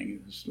funny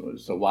thing is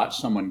to watch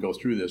someone go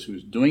through this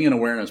who's doing an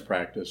awareness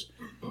practice,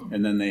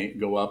 and then they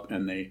go up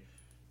and they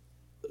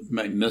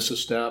might miss a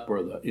step,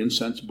 or the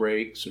incense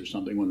breaks or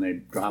something when they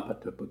drop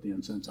it to put the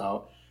incense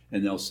out,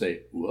 and they'll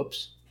say,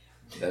 whoops,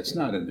 that's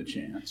not in the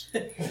chants.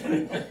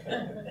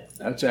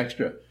 That's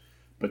extra.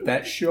 But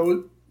that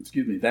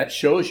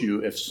shows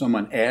you if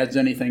someone adds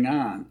anything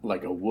on,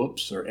 like a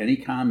whoops or any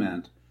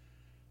comment,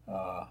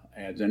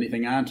 adds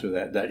anything onto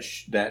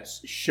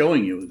that's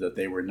showing you that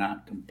they were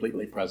not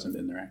completely present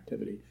in their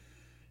activity.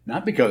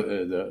 Not because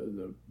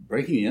the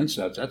breaking the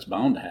incense, that's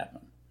bound to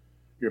happen.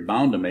 You're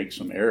bound to make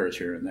some errors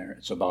here and there.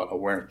 It's about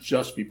awareness.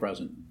 Just be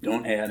present.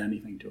 Don't add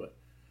anything to it.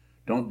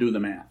 Don't do the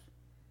math.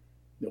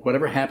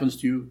 Whatever happens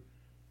to you,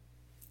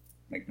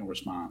 make no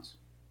response.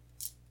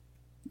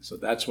 So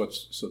that's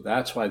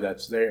why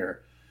that's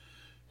there.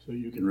 So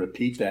you can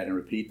repeat that and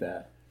repeat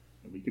that.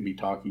 We could be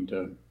talking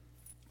to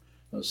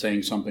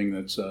saying something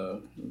that's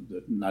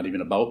not even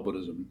about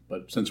Buddhism,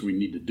 but since we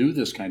need to do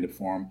this kind of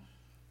form,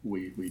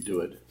 we do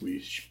it.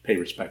 We pay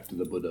respect to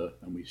the Buddha,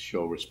 and we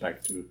show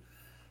respect to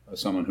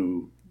someone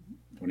who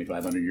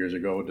 2,500 years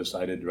ago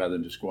decided, rather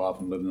than just go off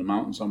and live in the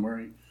mountain somewhere,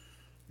 he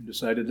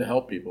decided to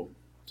help people.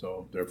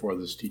 So therefore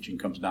this teaching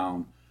comes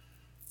down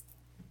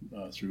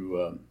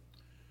through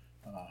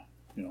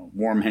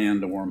warm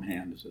hand to warm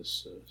hand.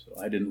 So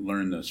I didn't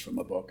learn this from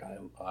a book.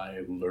 I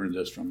learned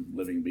this from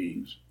living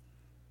beings,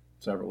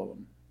 several of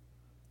them.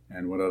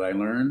 And what did I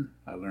learn?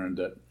 I learned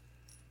that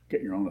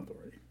get your own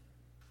authority.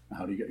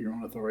 How do you get your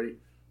own authority?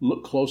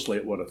 Look closely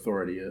at what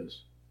authority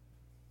is.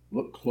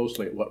 Look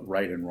closely at what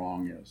right and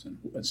wrong is,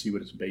 and see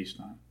what it's based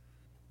on.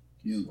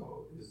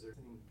 So is there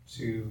anything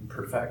to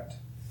perfect?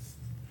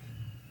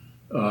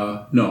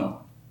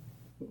 No.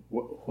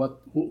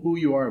 Who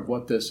you are,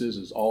 what this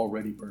is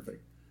already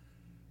perfect.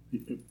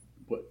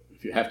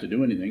 If you have to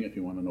do anything, if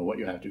you want to know what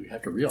you have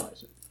to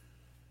realize it.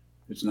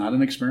 It's not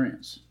an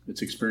experience.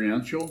 It's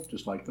experiential,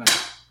 just like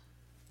that.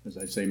 As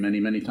I say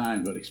many, many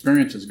times, but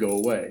experiences go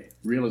away.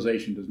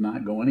 Realization does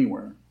not go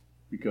anywhere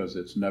because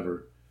it's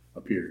never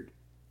appeared.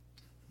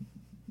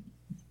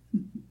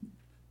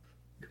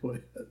 Go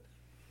ahead.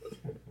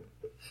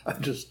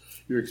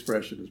 Your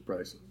expression is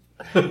priceless.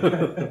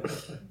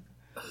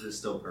 Is it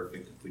still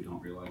perfect if we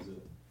don't realize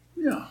it?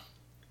 Yeah.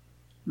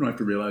 You don't have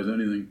to realize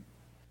anything.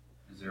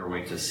 Is there a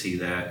way to see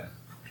that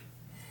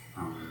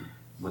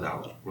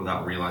without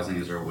realizing?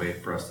 Is there a way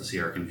for us to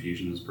see our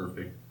confusion as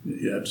perfect?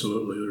 Yeah,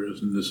 absolutely there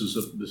is. And this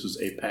is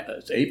a path.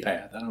 It's a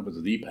path. I don't know if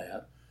it's the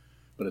path,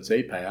 but it's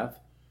a path.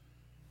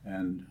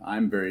 And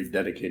I'm very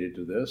dedicated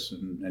to this,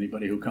 and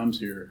anybody who comes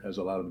here has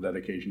a lot of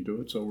dedication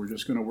to it, so we're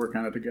just going to work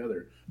on it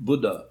together.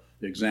 Buddha,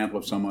 the example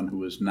of someone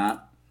who is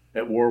not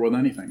at war with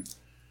anything,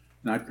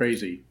 not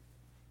crazy,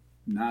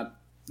 not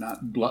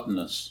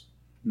gluttonous,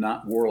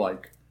 not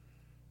warlike,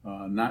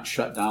 not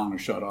shut down or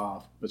shut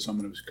off, but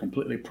someone who's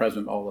completely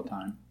present all the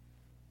time,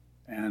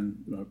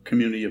 and a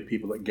community of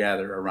people that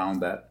gather around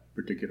that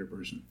particular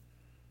person.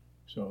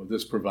 So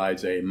this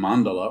provides a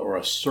mandala, or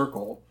a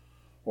circle,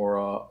 or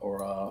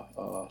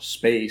a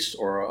space,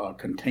 or a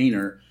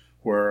container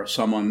where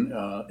someone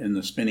in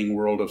the spinning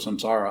world of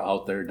samsara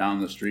out there, down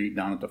the street,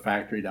 down at the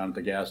factory, down at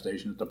the gas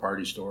station, at the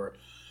party store,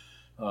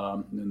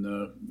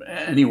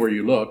 anywhere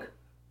you look,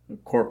 the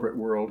corporate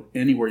world,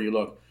 anywhere you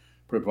look,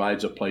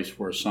 provides a place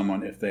where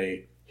someone, if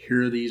they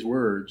hear these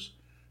words,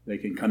 they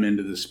can come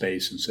into this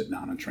space and sit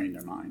down and train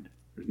their mind.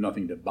 There's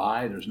nothing to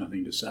buy, there's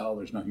nothing to sell,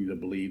 there's nothing to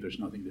believe, there's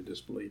nothing to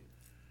disbelieve.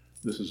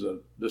 This is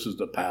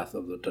the path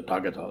of the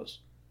Tathagatas.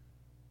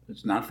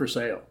 It's not for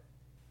sale.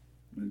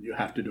 And you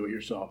have to do it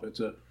yourself.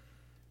 It's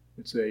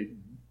a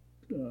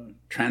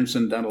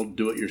transcendental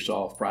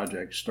do-it-yourself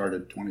project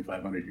started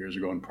 2,500 years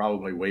ago, and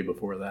probably way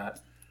before that,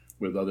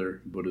 with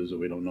other Buddhas that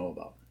we don't know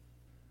about.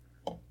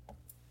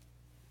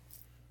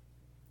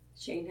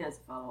 Shane has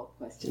a follow-up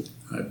question.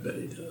 I bet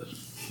he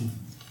does.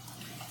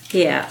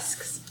 He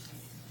asks,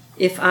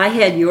 if I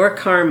had your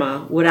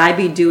karma, would I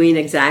be doing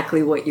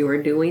exactly what you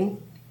were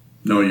doing?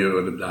 No, you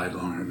would have died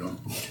long ago.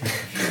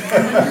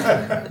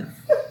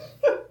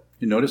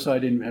 You notice I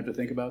didn't have to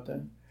think about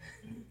that?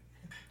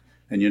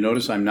 And you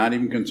notice I'm not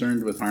even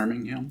concerned with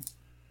harming him?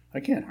 I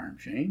can't harm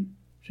Shane.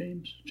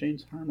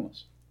 Shane's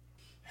harmless.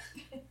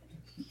 I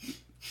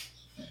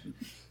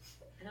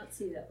don't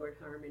see that word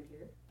harm in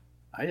here.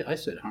 I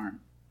said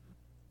harm.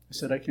 I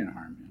said I can't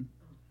harm him.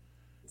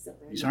 Does that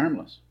rhyme He's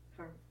harmless.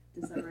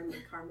 Does that rhyme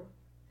with karma?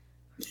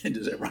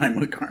 Does it rhyme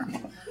with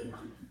karma?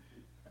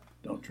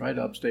 Don't try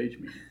to upstage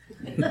me.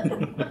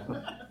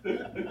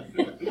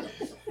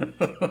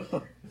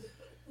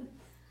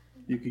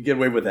 You can get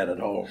away with that at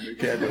home. You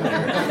can't do it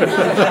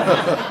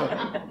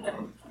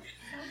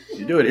here.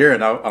 You do it here,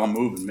 and I'll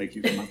move and make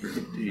you come up here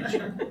and teach.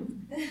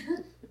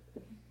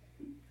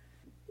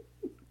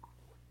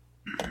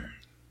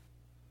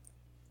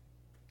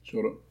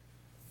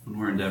 When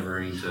we're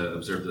endeavoring to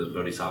observe the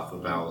bodhisattva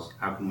vows,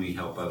 how can we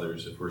help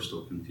others if we're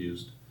still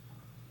confused?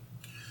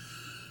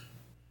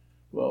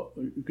 Well,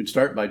 you could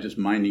start by just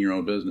minding your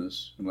own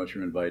business, unless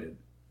you're invited.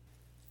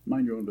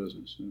 Mind your own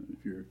business.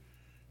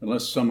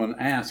 Unless someone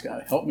asks,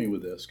 help me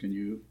with this. Can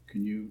you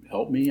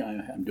help me?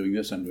 I'm doing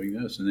this. And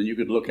then you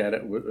could look at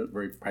it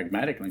very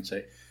pragmatically and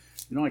say,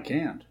 I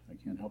can't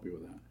help you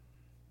with that.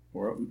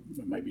 Or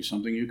it might be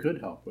something you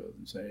could help with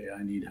and say,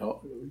 I need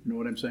help. You know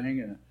what I'm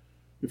saying?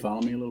 You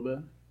follow me a little bit?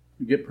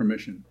 You get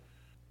permission.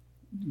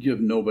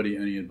 Give nobody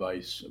any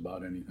advice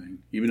about anything,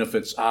 even if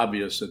it's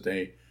obvious that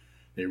they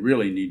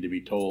really need to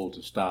be told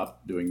to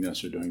stop doing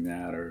this or doing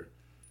that, or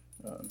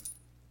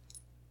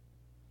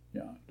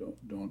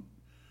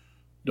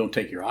don't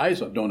take your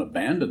eyes off. Don't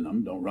abandon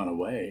them. Don't run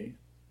away.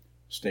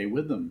 Stay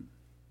with them.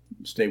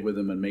 Stay with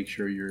them and make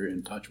sure you're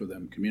in touch with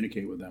them.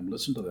 Communicate with them.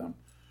 Listen to them.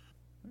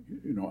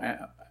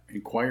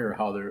 Inquire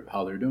how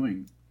they're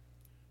doing.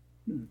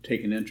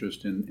 Take an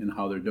interest in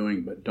how they're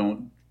doing, but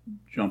don't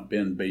jump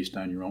in based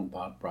on your own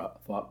thought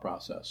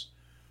process.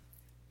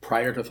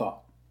 Prior to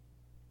thought.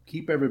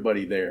 Keep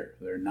everybody there.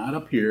 They're not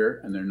up here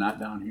and they're not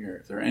down here.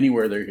 If they're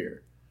anywhere, they're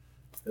here.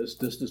 This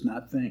does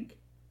not think.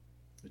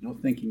 There's no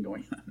thinking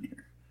going on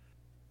here.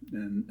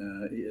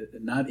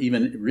 And not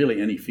even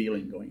really any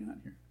feeling going on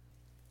here.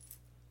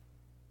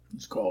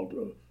 It's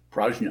called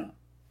prajna,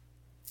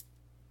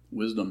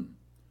 wisdom.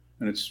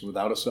 And it's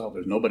without a self.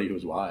 There's nobody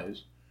who's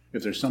wise.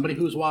 If there's somebody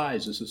who's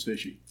wise, this is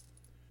fishy.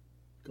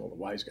 It's called a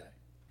wise guy.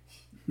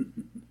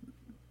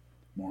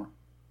 More?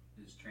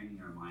 Is training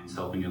our minds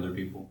helping other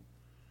people?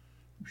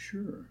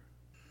 Sure.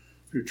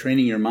 If you're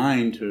training your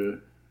mind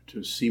to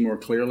see more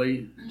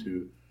clearly,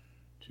 to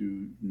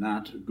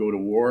not go to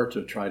war,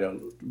 to try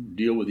to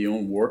deal with the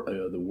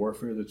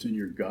warfare that's in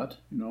your gut,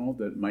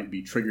 that might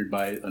be triggered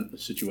by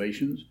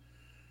situations.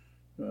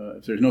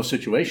 If there's no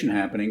situation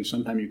happening,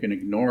 sometimes you can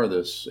ignore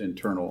this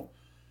internal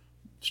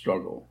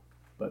struggle.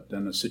 But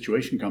then a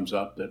situation comes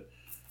up that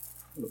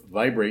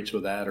vibrates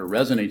with that or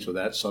resonates with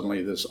that.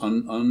 Suddenly this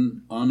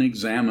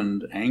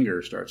unexamined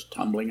anger starts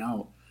tumbling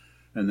out.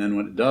 And then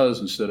when it does,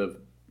 instead of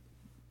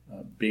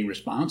being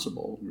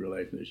responsible,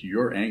 realize it's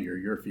your anger,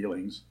 your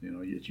feelings,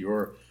 it's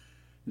your...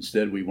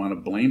 Instead, we want to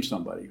blame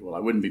somebody. Well, I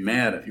wouldn't be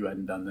mad if you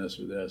hadn't done this,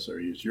 or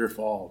it's your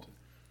fault.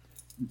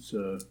 It's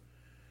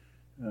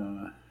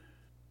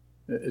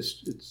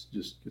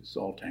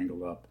all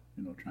tangled up,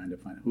 trying to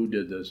find who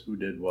did this, who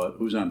did what,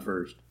 who's on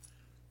first,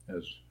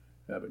 as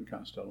Abbott and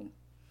Costello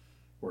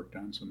worked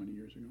on so many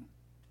years ago.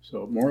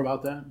 So more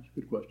about that? It's a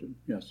good question.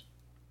 Yes.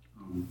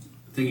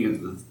 Thinking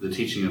of the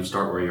teaching of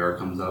start where you are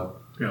comes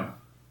up. Yeah.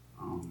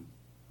 And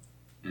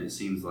it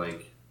seems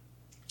like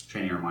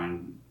training our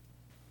mind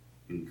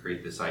can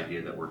create this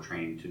idea that we're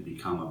trained to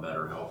become a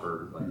better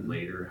helper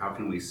later. How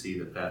can we see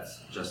that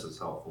that's just as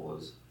helpful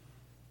as...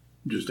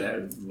 Just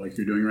like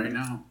you're doing right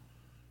now.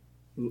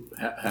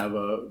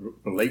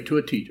 Relate to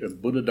a teacher.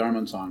 Buddha, Dharma,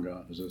 and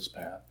Sangha is this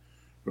path.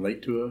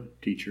 Relate to a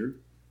teacher,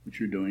 which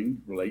you're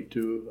doing. Relate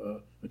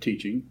to a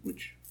teaching,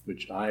 which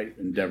I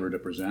endeavor to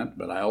present,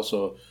 but I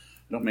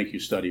don't make you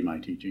study my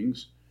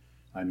teachings.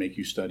 I make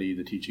you study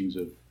the teachings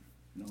of,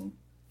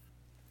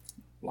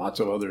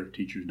 lots of other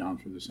teachers down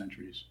through the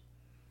centuries,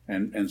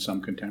 and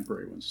some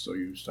contemporary ones. So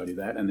you study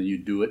that, and then you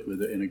do it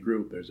in a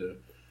group. There's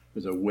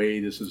a way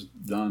this is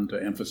done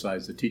to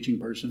emphasize the teaching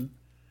person,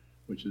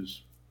 which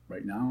is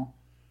right now,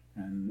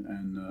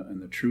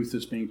 and the truth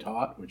that's being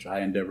taught, which I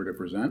endeavor to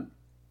present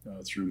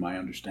through my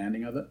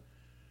understanding of it.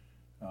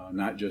 I'm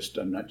not just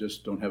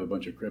don't have a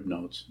bunch of crib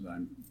notes.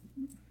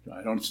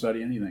 I don't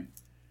study anything.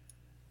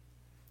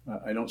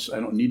 I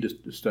don't need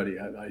to study.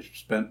 I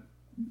spent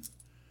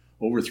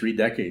over 3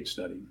 decades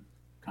studying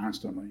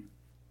constantly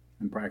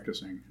and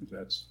practicing.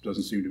 That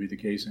doesn't seem to be the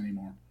case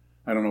anymore.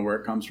 I don't know where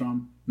it comes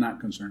from.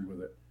 Not concerned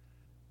with it.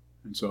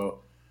 And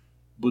so,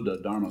 Buddha,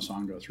 Dharma,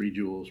 Sangha, 3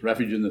 jewels.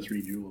 Refuge in the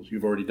 3 jewels.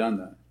 You've already done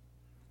that.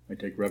 I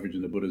take refuge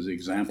in the Buddha as the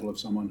example of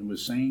someone who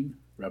was sane.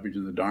 Refuge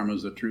in the Dharma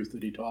is the truth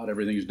that he taught.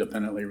 Everything is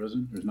dependently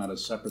risen. There's not a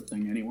separate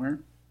thing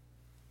anywhere.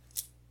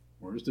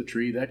 Where's the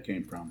tree that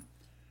came from?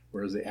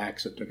 Where's the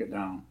axe that took it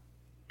down?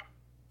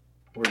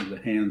 Where did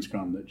the hands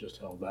come that just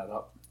held that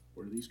up?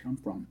 Where do these come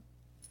from?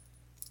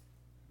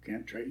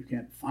 You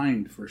can't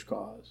find first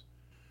cause.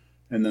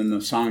 And then the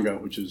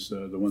Sangha, which is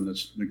the one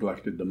that's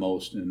neglected the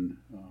most in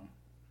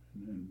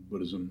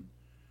Buddhism,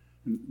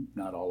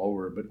 not all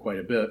over, but quite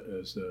a bit,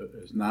 is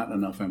not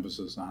enough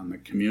emphasis on the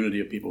community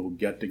of people who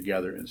get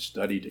together and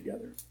study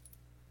together.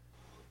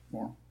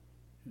 More?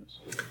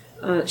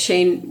 Yes.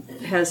 Shane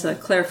has a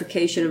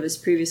clarification of his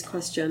previous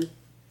question.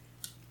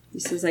 He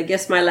says, I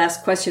guess my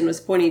last question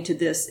was pointing to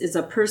this. Is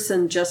a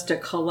person just a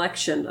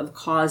collection of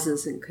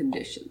causes and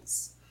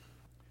conditions?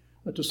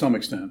 To some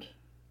extent.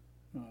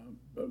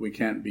 But we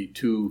can't be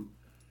too...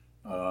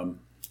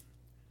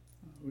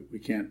 we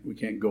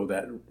can't go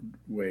that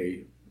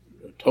way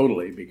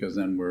totally, because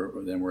then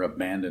we're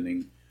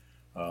abandoning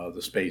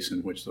the space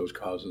in which those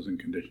causes and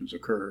conditions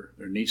occur.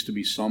 There needs to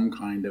be some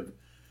kind of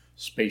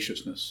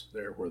spaciousness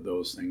there where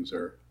those things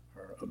are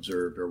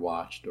observed or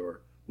watched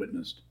or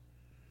witnessed.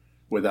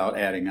 without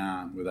adding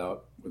on,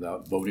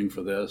 without voting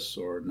for this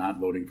or not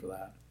voting for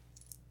that.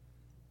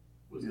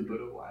 Was the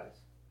Buddha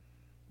wise?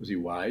 Was he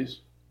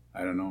wise?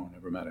 I don't know.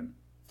 Never met him.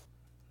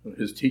 But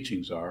his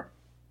teachings are.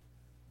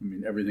 I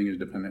mean, everything is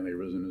dependently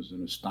arisen is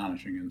an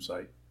astonishing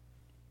insight.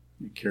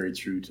 It carried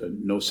through to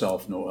no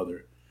self, no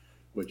other,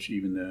 which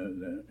even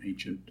the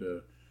ancient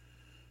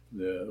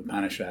the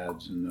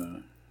Upanishads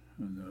and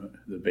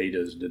the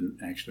Vedas didn't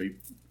actually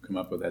come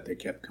up with that. They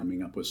kept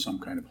coming up with some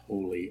kind of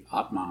holy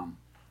Atman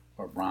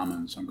or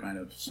Brahman, some kind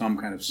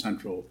of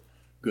central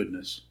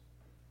goodness.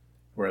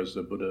 Whereas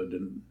the Buddha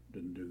didn't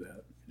do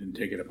that. He didn't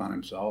take it upon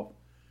himself.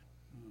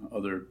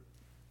 Other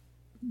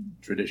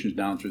traditions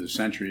down through the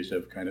centuries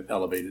have kind of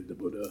elevated the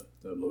Buddha,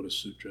 the Lotus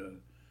Sutra,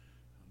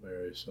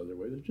 various other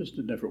ways. It's just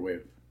a different way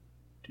of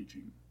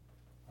teaching.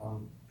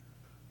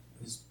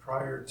 Is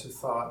prior to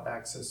thought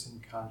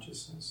accessing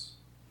consciousness?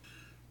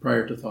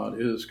 Prior to thought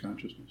is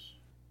consciousness.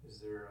 Is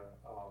there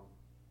a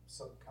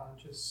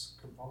subconscious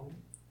component?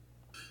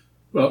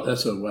 Well,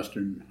 that's a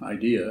Western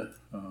idea.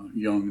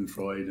 Jung and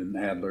Freud and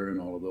Adler and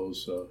all of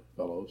those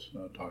fellows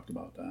talked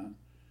about that.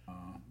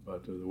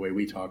 But the way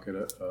we talk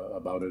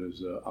about it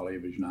is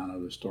Alaya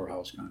Vijnana, the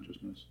storehouse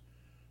consciousness.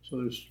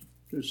 So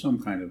there's some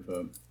kind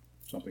of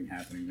something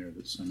happening there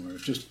that's similar.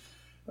 It's just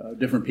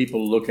different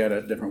people look at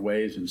it different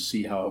ways and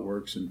see how it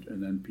works, and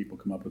then people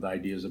come up with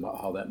ideas about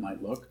how that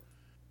might look.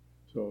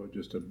 So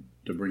just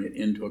to bring it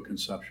into a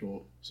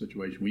conceptual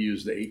situation, we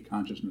use the 8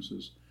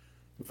 consciousnesses,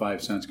 the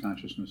 5 sense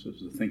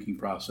consciousnesses, the thinking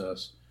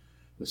process,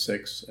 the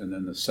 6, and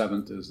then the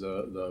 7th is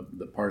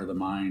the part of the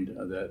mind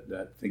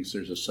that thinks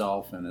there's a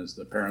self and is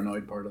the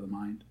paranoid part of the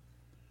mind.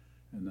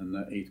 And then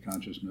the 8th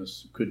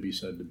consciousness could be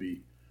said to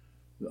be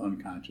the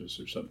unconscious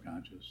or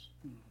subconscious.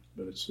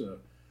 But it's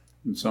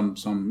and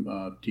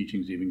some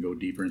teachings even go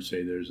deeper and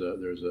say there's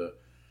an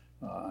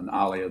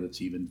alaya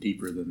that's even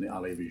deeper than the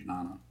alaya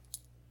vijnana.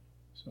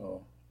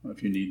 So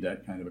if you need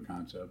that kind of a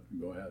concept,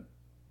 go ahead.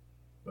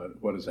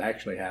 But what is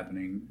actually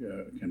happening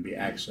can be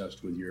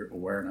accessed with your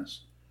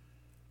awareness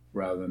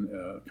rather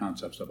than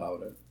concepts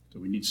about it. So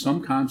we need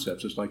some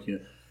concepts. It's like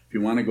if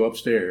you want to go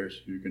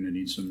upstairs, you're going to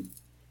need some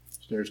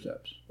stair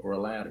steps or a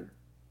ladder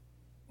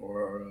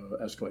or an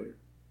escalator.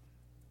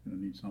 You're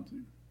going to need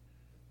something.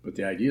 But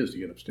the idea is to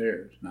get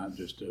upstairs, not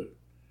just to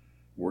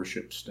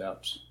worship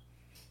steps.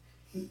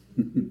 I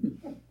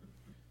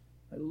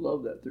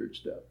love that 3rd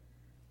step.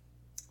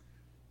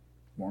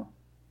 More?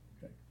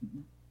 Okay.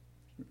 Mm-hmm.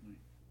 Certainly.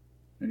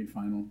 Any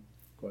final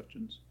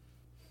questions?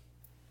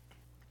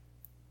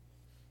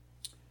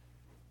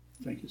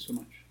 Thank you so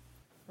much.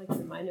 I'd like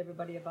to remind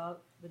everybody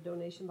about the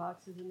donation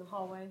boxes in the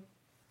hallway.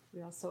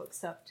 We also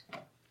accept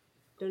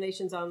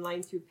donations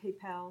online through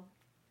PayPal.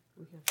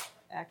 We have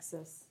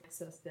access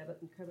debit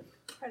and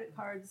credit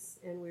cards,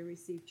 and we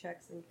receive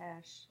checks and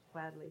cash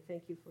gladly.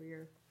 Thank you for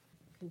your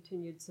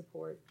continued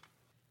support.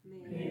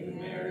 May the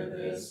merit of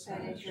this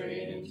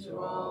penetrate into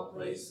all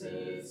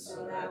places,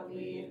 so that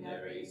we and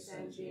every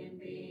sentient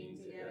being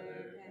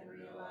together